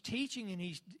He's teaching, and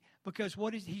He's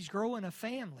growing a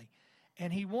family.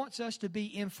 And He wants us to be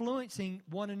influencing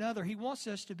one another. He wants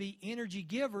us to be energy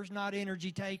givers, not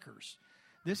energy takers.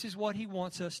 This is what He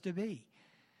wants us to be.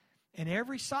 And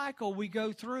every cycle we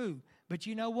go through, but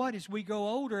you know what? As we grow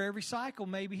older, every cycle,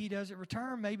 maybe He doesn't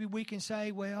return. Maybe we can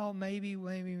say, well, maybe.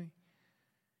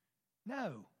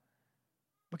 No.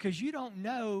 Because you don't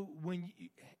know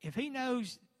if He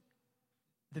knows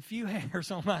the few hairs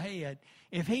on my head,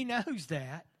 if He knows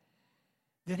that,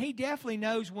 then He definitely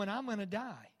knows when I'm going to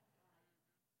die.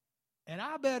 And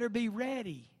I better be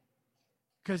ready,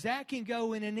 because that can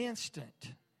go in an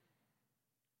instant.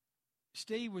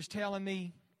 Steve was telling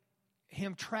me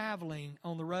him traveling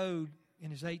on the road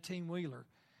in his 18-wheeler.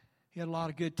 He had a lot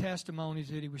of good testimonies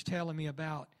that he was telling me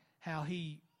about how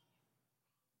he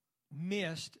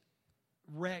missed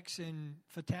wrecks and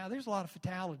fatalities. There's a lot of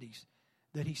fatalities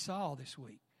that he saw this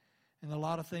week, and a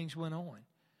lot of things went on.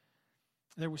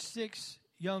 There were 6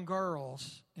 young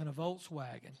girls in a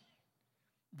Volkswagen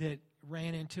that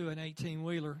ran into an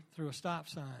 18-wheeler through a stop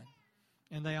sign,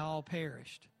 and they all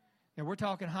perished. Now, we're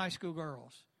talking high school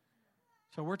girls.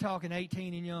 So we're talking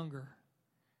 18 and younger.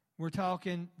 We're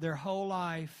talking their whole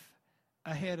life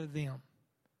ahead of them.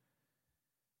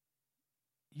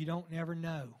 You don't never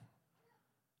know.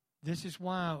 This is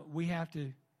why we have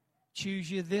to choose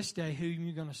you this day who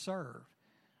you're going to serve.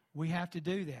 We have to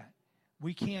do that.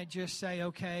 We can't just say,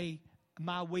 okay,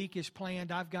 my week is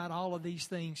planned. I've got all of these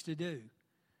things to do.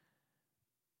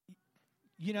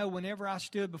 You know, whenever I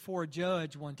stood before a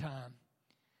judge one time,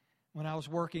 when I was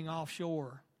working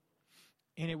offshore,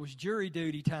 and it was jury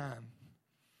duty time.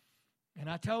 And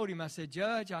I told him, I said,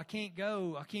 Judge, I can't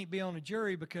go. I can't be on a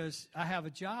jury because I have a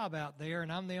job out there,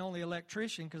 and I'm the only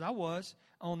electrician, because I was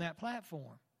on that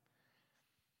platform.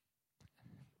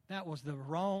 That was the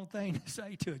wrong thing to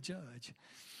say to a judge.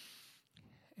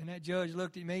 And that judge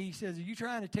looked at me. He says, are you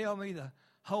trying to tell me the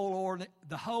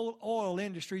whole oil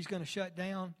industry is going to shut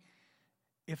down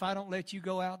if I don't let you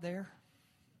go out there?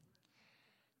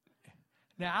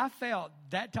 Now, I felt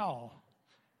that tall.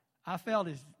 I felt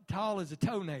as tall as a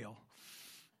toenail.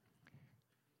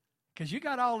 Because you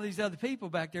got all of these other people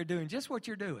back there doing just what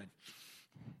you're doing.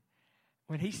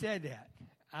 When he said that,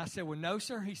 I said, well, no,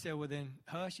 sir. He said, well, then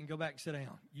hush and go back and sit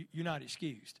down. You're not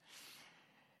excused.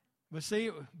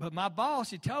 But my boss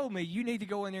had told me, you need to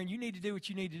go in there and you need to do what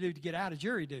you need to do to get out of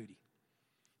jury duty.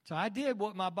 So I did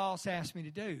what my boss asked me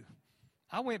to do.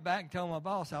 I went back and told my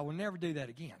boss I will never do that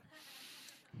again.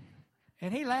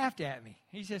 And he laughed at me.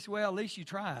 He says, well, at least you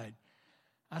tried.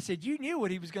 I said, you knew what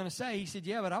he was going to say. He said,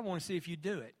 yeah, but I want to see if you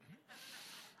do it.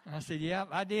 And I said, yeah,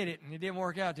 I did it, and it didn't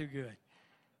work out too good.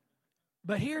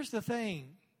 But here's the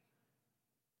thing.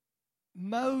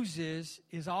 Moses,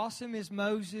 as awesome as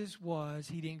Moses was,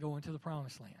 he didn't go into the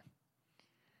promised land.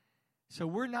 So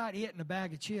we're not eating a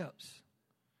bag of chips.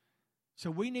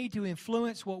 So we need to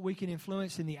influence what we can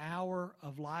influence in the hour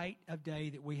of light of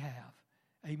day that we have.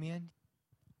 Amen?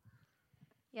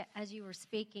 Yeah, as you were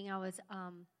speaking, I was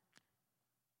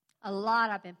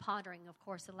I've been pondering, of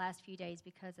course, the last few days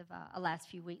because of last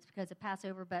few weeks because of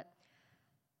Passover. But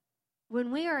when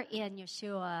we are in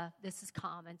Yeshua, this is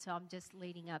common. So I'm just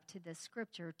leading up to this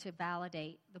scripture to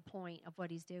validate the point of what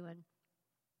he's doing.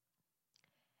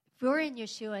 If we're in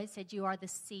Yeshua, it said you are the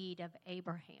seed of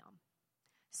Abraham.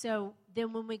 So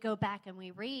then when we go back and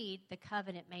we read the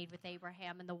covenant made with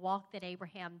Abraham and the walk that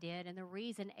Abraham did and the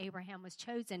reason Abraham was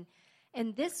chosen.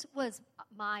 And this was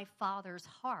my father's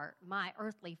heart, my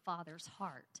earthly father's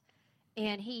heart.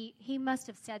 And he must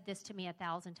have said this to me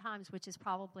 1,000 times, which is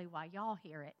probably why y'all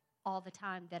hear it all the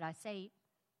time that I say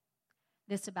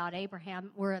this about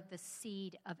Abraham. We're of the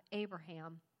seed of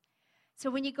Abraham. So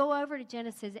when you go over to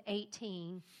Genesis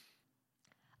 18,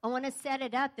 I want to set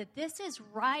it up that this is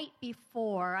right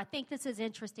before. I think this is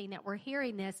interesting that we're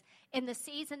hearing this in the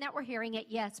season that we're hearing it.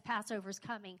 Yes, Passover's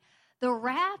coming. The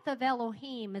wrath of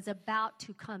Elohim is about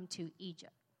to come to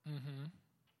Egypt. Mm-hmm.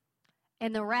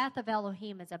 And the wrath of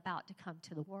Elohim is about to come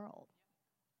to the world.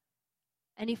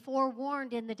 And he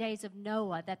forewarned in the days of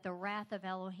Noah that the wrath of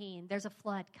Elohim, there's a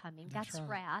flood coming. That's right.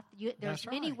 Wrath. There's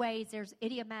many ways, there's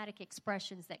idiomatic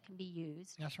expressions that can be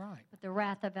used. That's right. But the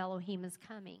wrath of Elohim is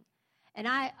coming. And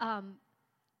I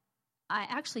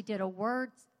actually did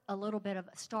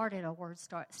started a word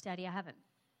study. I haven't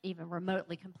even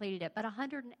remotely completed it, but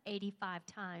 185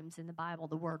 times in the Bible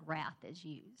the word wrath is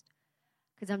used.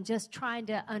 Because I'm just trying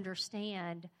to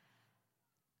understand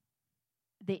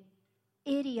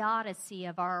idiocy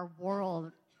of our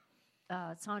world.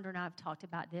 Sandra and I have talked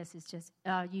about this. It's just,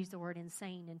 use the word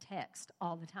insane in text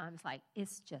all the time. It's like,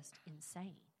 it's just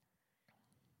insane.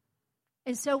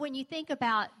 And so when you think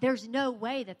about, there's no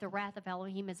way that the wrath of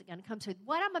Elohim isn't going to come. So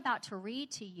what I'm about to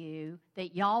read to you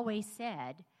that Yahweh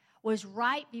said was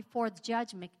right before the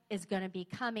judgment is going to be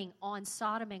coming on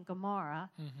Sodom and Gomorrah.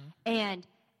 Mm-hmm. And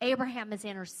Abraham is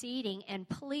interceding and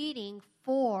pleading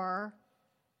for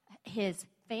his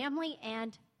family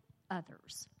and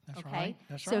others. That's okay? Right.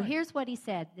 That's so right. Here's what he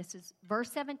said. This is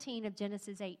verse 17 of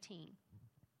Genesis 18.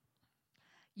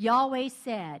 Yahweh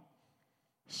said,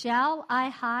 "Shall I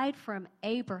hide from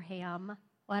Abraham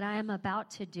what I am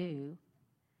about to do?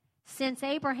 Since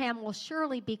Abraham will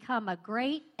surely become a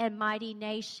great and mighty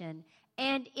nation,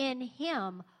 and in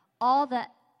him all the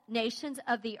nations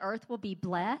of the earth will be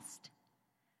blessed.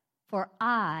 For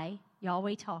I,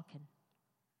 Yahweh talking,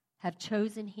 have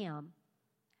chosen him,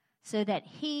 so that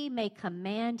he may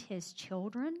command his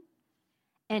children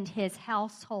and his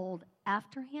household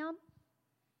after him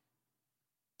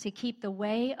to keep the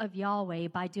way of Yahweh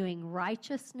by doing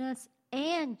righteousness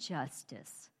and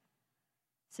justice,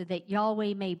 so that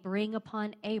Yahweh may bring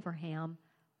upon Abraham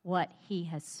what he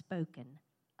has spoken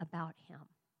about him."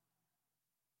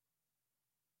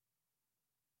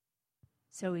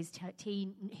 So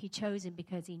he chose him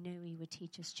because he knew he would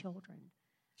teach his children.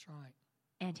 That's right.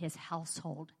 And his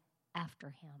household after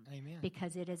him. Amen.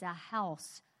 Because it is a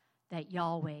house that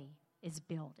Yahweh is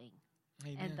building.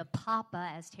 Amen. And the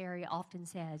Papa, as Terry often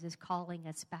says, is calling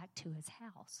us back to his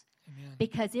house. Amen.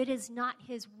 Because it is not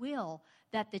his will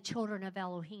that the children of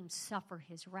Elohim suffer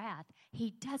his wrath.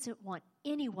 He doesn't want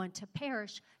anyone to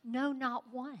perish, no,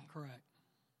 not one. Correct.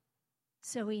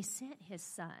 So he sent his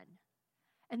son.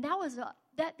 And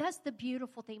that's the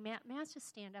beautiful thing. May I just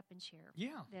stand up and share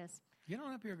this? Get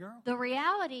on up here, girl. The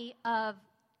reality of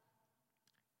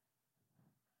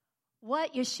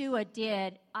what Yeshua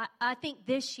did, I think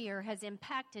this year has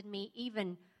impacted me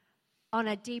even on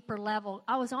a deeper level.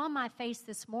 I was on my face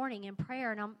this morning in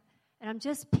prayer, and I'm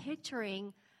just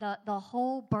picturing the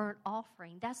whole burnt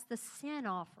offering. That's the sin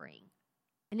offering.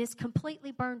 And it's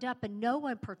completely burned up, and no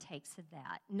one partakes of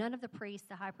that. None of the priests,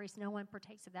 the high priest, no one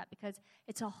partakes of that because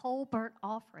it's a whole burnt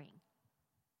offering.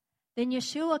 Then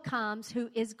Yeshua comes, who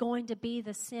is going to be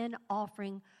the sin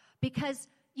offering, because,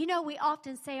 you know, we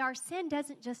often say our sin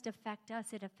doesn't just affect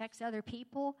us, it affects other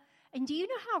people. And do you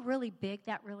know how really big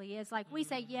that really is? Like we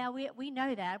say, yeah, we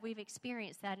know that. We've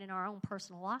experienced that in our own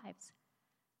personal lives.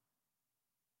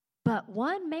 But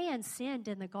one man sinned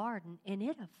in the garden, and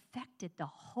it affected the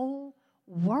whole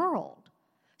world.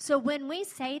 So when we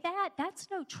say that, that's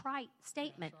no trite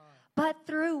statement. But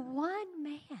through one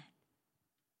man,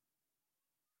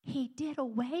 he did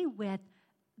away with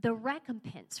the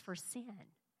recompense for sin.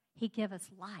 He gave us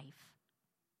life.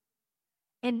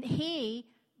 And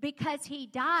because he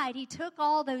died, he took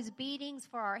all those beatings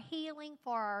for our healing,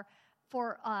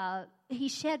 he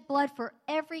shed blood for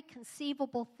every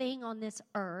conceivable thing on this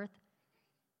earth.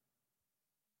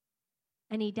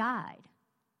 And he died.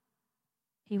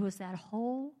 He was that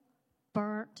whole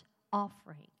burnt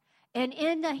offering. And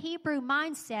in the Hebrew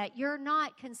mindset, you're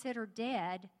not considered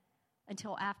dead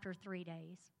until after 3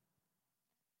 days.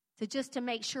 So just to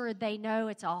make sure they know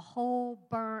it's a whole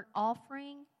burnt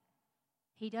offering,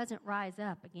 he doesn't rise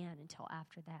up again until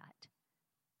after that.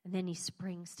 And then he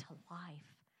springs to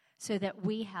life so that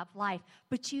we have life.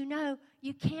 But you know,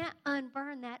 you can't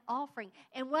unburn that offering.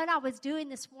 And what I was doing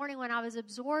this morning when I was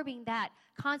absorbing that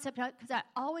concept, because I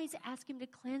always ask him to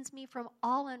cleanse me from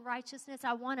all unrighteousness,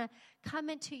 I want to come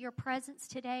into your presence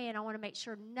today, and I want to make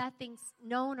sure nothing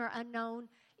known or unknown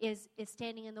is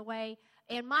standing in the way.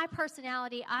 And my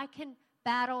personality, I can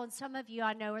battle, and some of you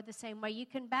I know are the same way. You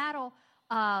can battle,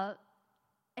 am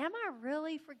I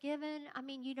really forgiven? I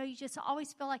mean, you know, you just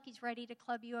always feel like he's ready to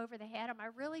club you over the head. Am I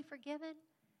really forgiven?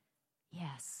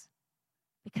 Yes,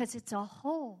 because it's a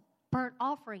whole burnt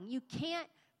offering. You can't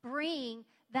bring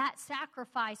that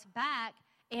sacrifice back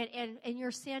and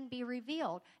your sin be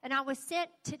revealed. And I was sent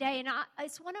today, and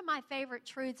it's one of my favorite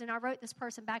truths, and I wrote this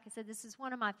person back and said, this is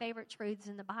one of my favorite truths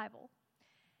in the Bible.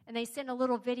 And they sent a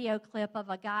little video clip of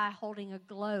a guy holding a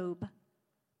globe.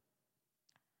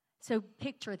 So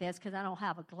picture this, because I don't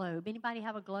have a globe. Anybody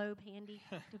have a globe handy?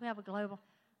 Do we have a globe?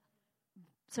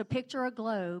 So picture a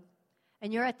globe,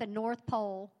 and you're at the North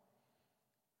Pole.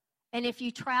 And if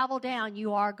you travel down,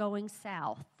 you are going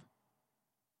south.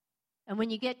 And when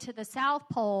you get to the South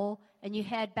Pole and you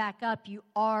head back up, you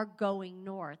are going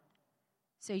north.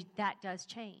 So that does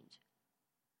change.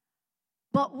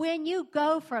 But when you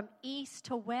go from east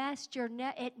to west,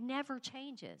 it never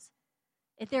changes.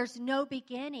 There's no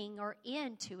beginning or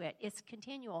end to it. It's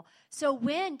continual. So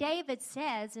when David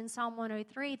says in Psalm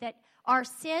 103 that our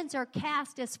sins are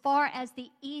cast as far as the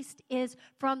east is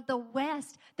from the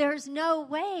west, there's no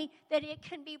way that it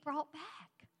can be brought back.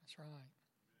 That's right.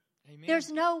 Amen.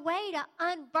 There's no way to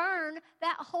unburn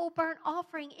that whole burnt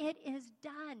offering. It is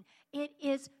done. It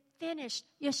is finished.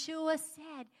 Yeshua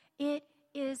said, it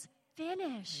is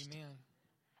finished. Amen.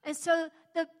 And so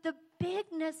the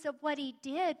bigness of what he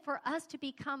did for us to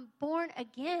become born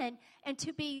again and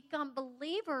to become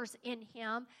believers in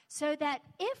him, so that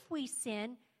if we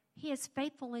sin, he is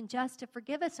faithful and just to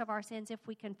forgive us of our sins if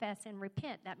we confess and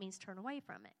repent. That means turn away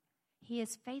from it. He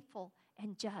is faithful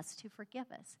and just to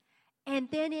forgive us. And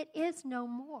then it is no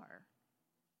more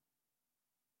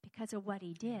because of what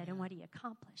he did and what he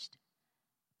accomplished.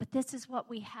 But this is what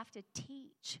we have to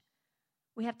teach.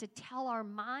 We have to tell our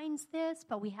minds this,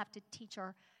 but we have to teach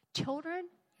our children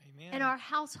and our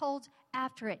households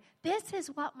after it. This is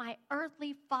what my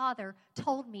earthly father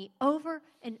told me over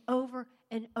and over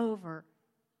and over.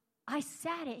 I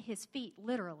sat at his feet,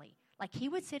 literally. Like, he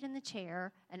would sit in the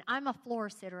chair, and I'm a floor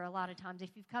sitter a lot of times. If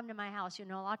you've come to my house, you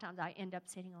know a lot of times I end up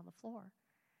sitting on the floor.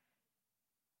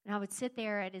 And I would sit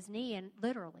there at his knee, and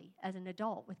literally, as an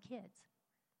adult with kids.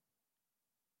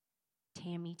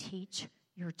 Tammy, teach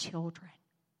your children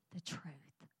the truth.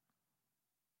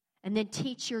 And then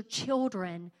teach your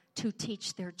children to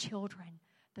teach their children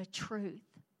the truth.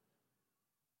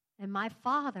 And my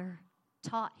father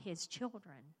taught his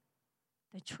children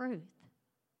the truth.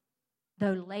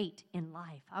 Though late in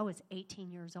life. I was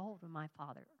 18 years old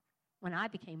when I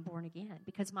became born again,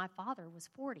 because my father was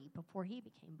 40 before he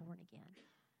became born again.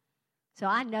 So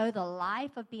I know the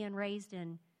life of being raised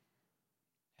in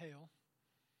hell,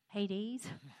 Hades,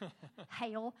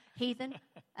 hell, heathen,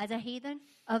 as a heathen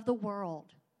of the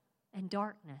world and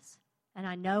darkness. And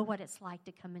I know what it's like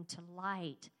to come into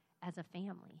light as a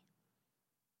family.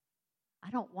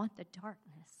 I don't want the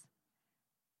darkness.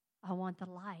 I want the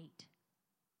light.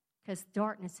 Because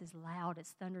darkness is loud,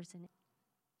 it's thunders in it.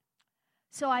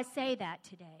 So I say that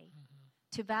today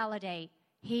to validate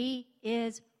he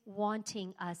is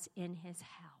wanting us in his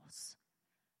house.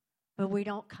 But we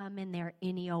don't come in there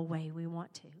any old way we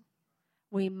want to.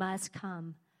 We must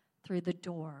come through the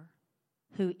door,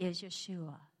 who is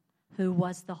Yeshua, who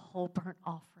was the whole burnt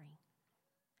offering.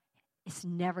 It's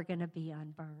never going to be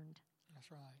unburned.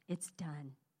 That's right. It's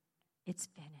done. It's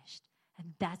finished.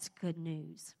 And that's good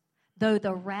news. Though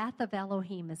the wrath of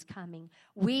Elohim is coming,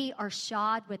 we are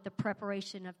shod with the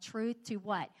preparation of truth to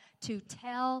what? To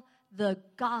tell the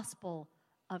gospel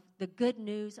of the good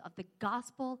news of the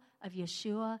gospel of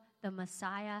Yeshua, the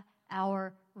Messiah,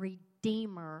 our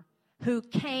Redeemer, who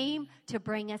came to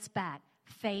bring us back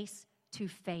face to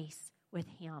face with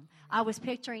him. I was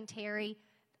picturing Terry.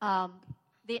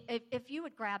 If you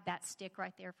would grab that stick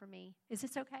right there for me. Is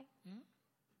this okay? Mm-hmm.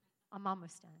 I'm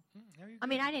almost done. No, I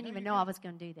mean, I didn't even know I was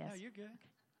going to do this. No, you're good. Okay.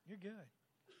 You're good.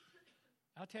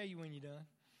 I'll tell you when you're done.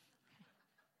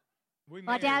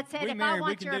 My dad said, if I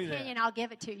want your opinion, I'll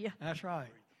give it to you. That's right.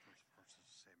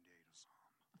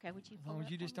 Okay, would you? As long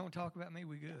as you just don't talk about me,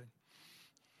 we good.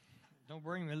 Don't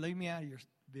bring me. Leave me out of your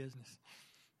business.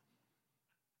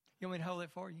 You want me to hold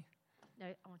it for you? No,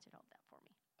 I want you to hold that for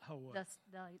me. Hold what? The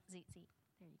ZZ.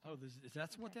 Oh,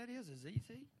 that's what that is? A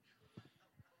ZZ?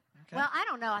 Okay. Well, I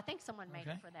don't know. I think someone made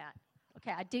it for that.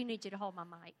 Okay, I do need you to hold my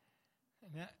mic.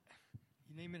 Now,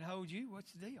 you need me to hold you?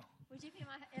 What's the deal? Would you be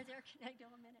my air connector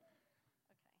a minute?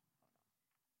 Okay,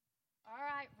 hold on. All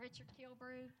right, Richard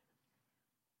Kilbrew.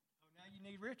 Oh, now you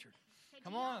need Richard.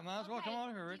 Come on, might as well come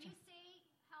on here, Richard. Do you see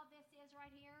how this is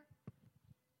right here?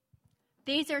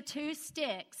 These are two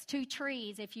sticks, two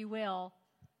trees, if you will,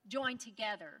 joined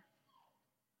together.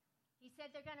 He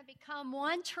said they're going to become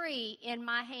one tree in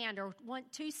my hand, or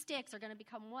two sticks are going to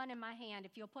become one in my hand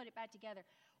if you'll put it back together.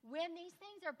 When these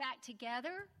things are back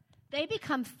together, they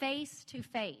become face to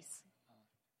face.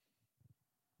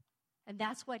 And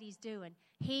that's what he's doing.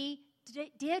 He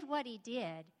did what he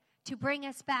did to bring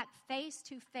us back face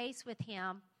to face with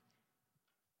him.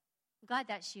 I'm glad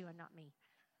that's you and not me.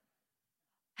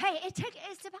 Hey, it's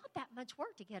about that much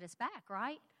work to get us back,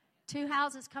 right? Two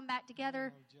houses come back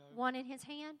together, one in his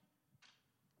hand.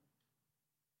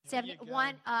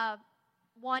 1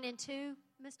 and 2,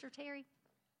 Mr. Terry.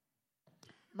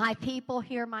 My people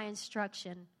hear my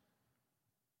instruction.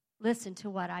 Listen to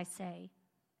what I say.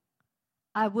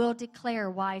 I will declare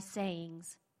wise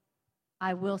sayings.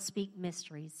 I will speak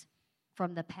mysteries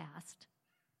from the past,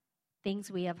 things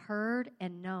we have heard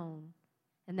and known,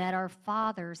 and that our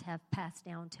fathers have passed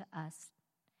down to us.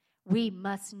 We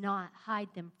must not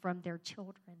hide them from their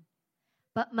children,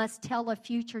 but must tell a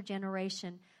future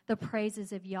generation the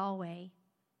praises of Yahweh,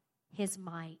 his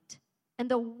might,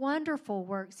 and the wonderful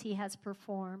works he has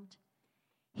performed.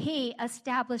 He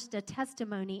established a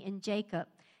testimony in Jacob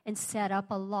and set up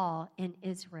a law in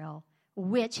Israel,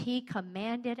 which he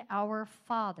commanded our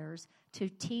fathers to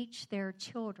teach their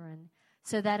children,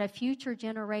 so that a future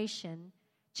generation,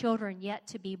 children yet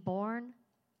to be born,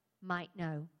 might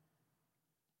know.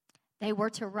 They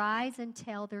were to rise and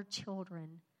tell their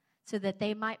children, so that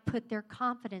they might put their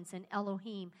confidence in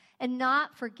Elohim and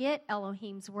not forget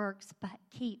Elohim's works, but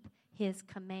keep his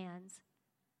commands.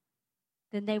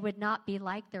 Then they would not be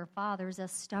like their fathers, a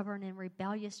stubborn and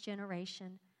rebellious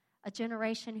generation, a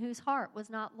generation whose heart was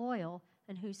not loyal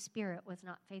and whose spirit was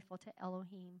not faithful to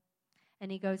Elohim.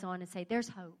 And he goes on to say, there's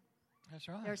hope. That's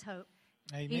right. There's hope.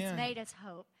 Amen. He's made us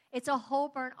hope. It's a whole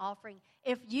burnt offering.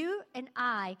 If you and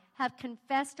I have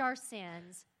confessed our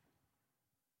sins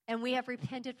and we have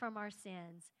repented from our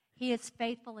sins, he is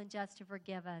faithful and just to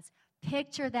forgive us.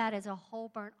 Picture that as a whole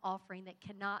burnt offering that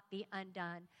cannot be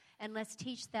undone. And let's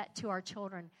teach that to our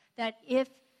children. That if,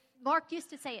 Mark used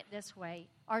to say it this way,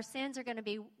 our sins are going to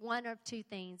be one of two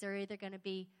things. They're either going to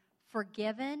be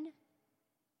forgiven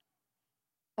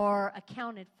or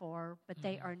accounted for, but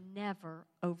they are never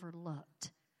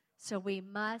overlooked. So we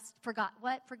must,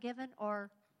 forgiven or?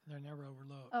 They're never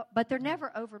overlooked. Oh, but they're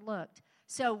never overlooked.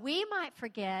 So we might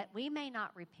forget, we may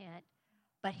not repent,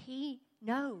 but he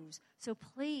knows. So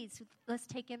please, let's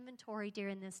take inventory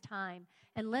during this time,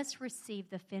 and let's receive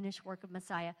the finished work of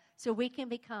Messiah so we can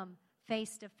become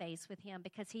face to face with him,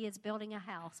 because he is building a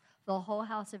house, the whole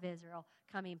house of Israel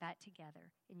coming back together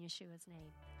in Yeshua's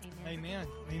name. Amen.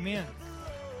 Amen. Amen.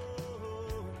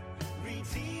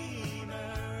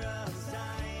 Redeemer.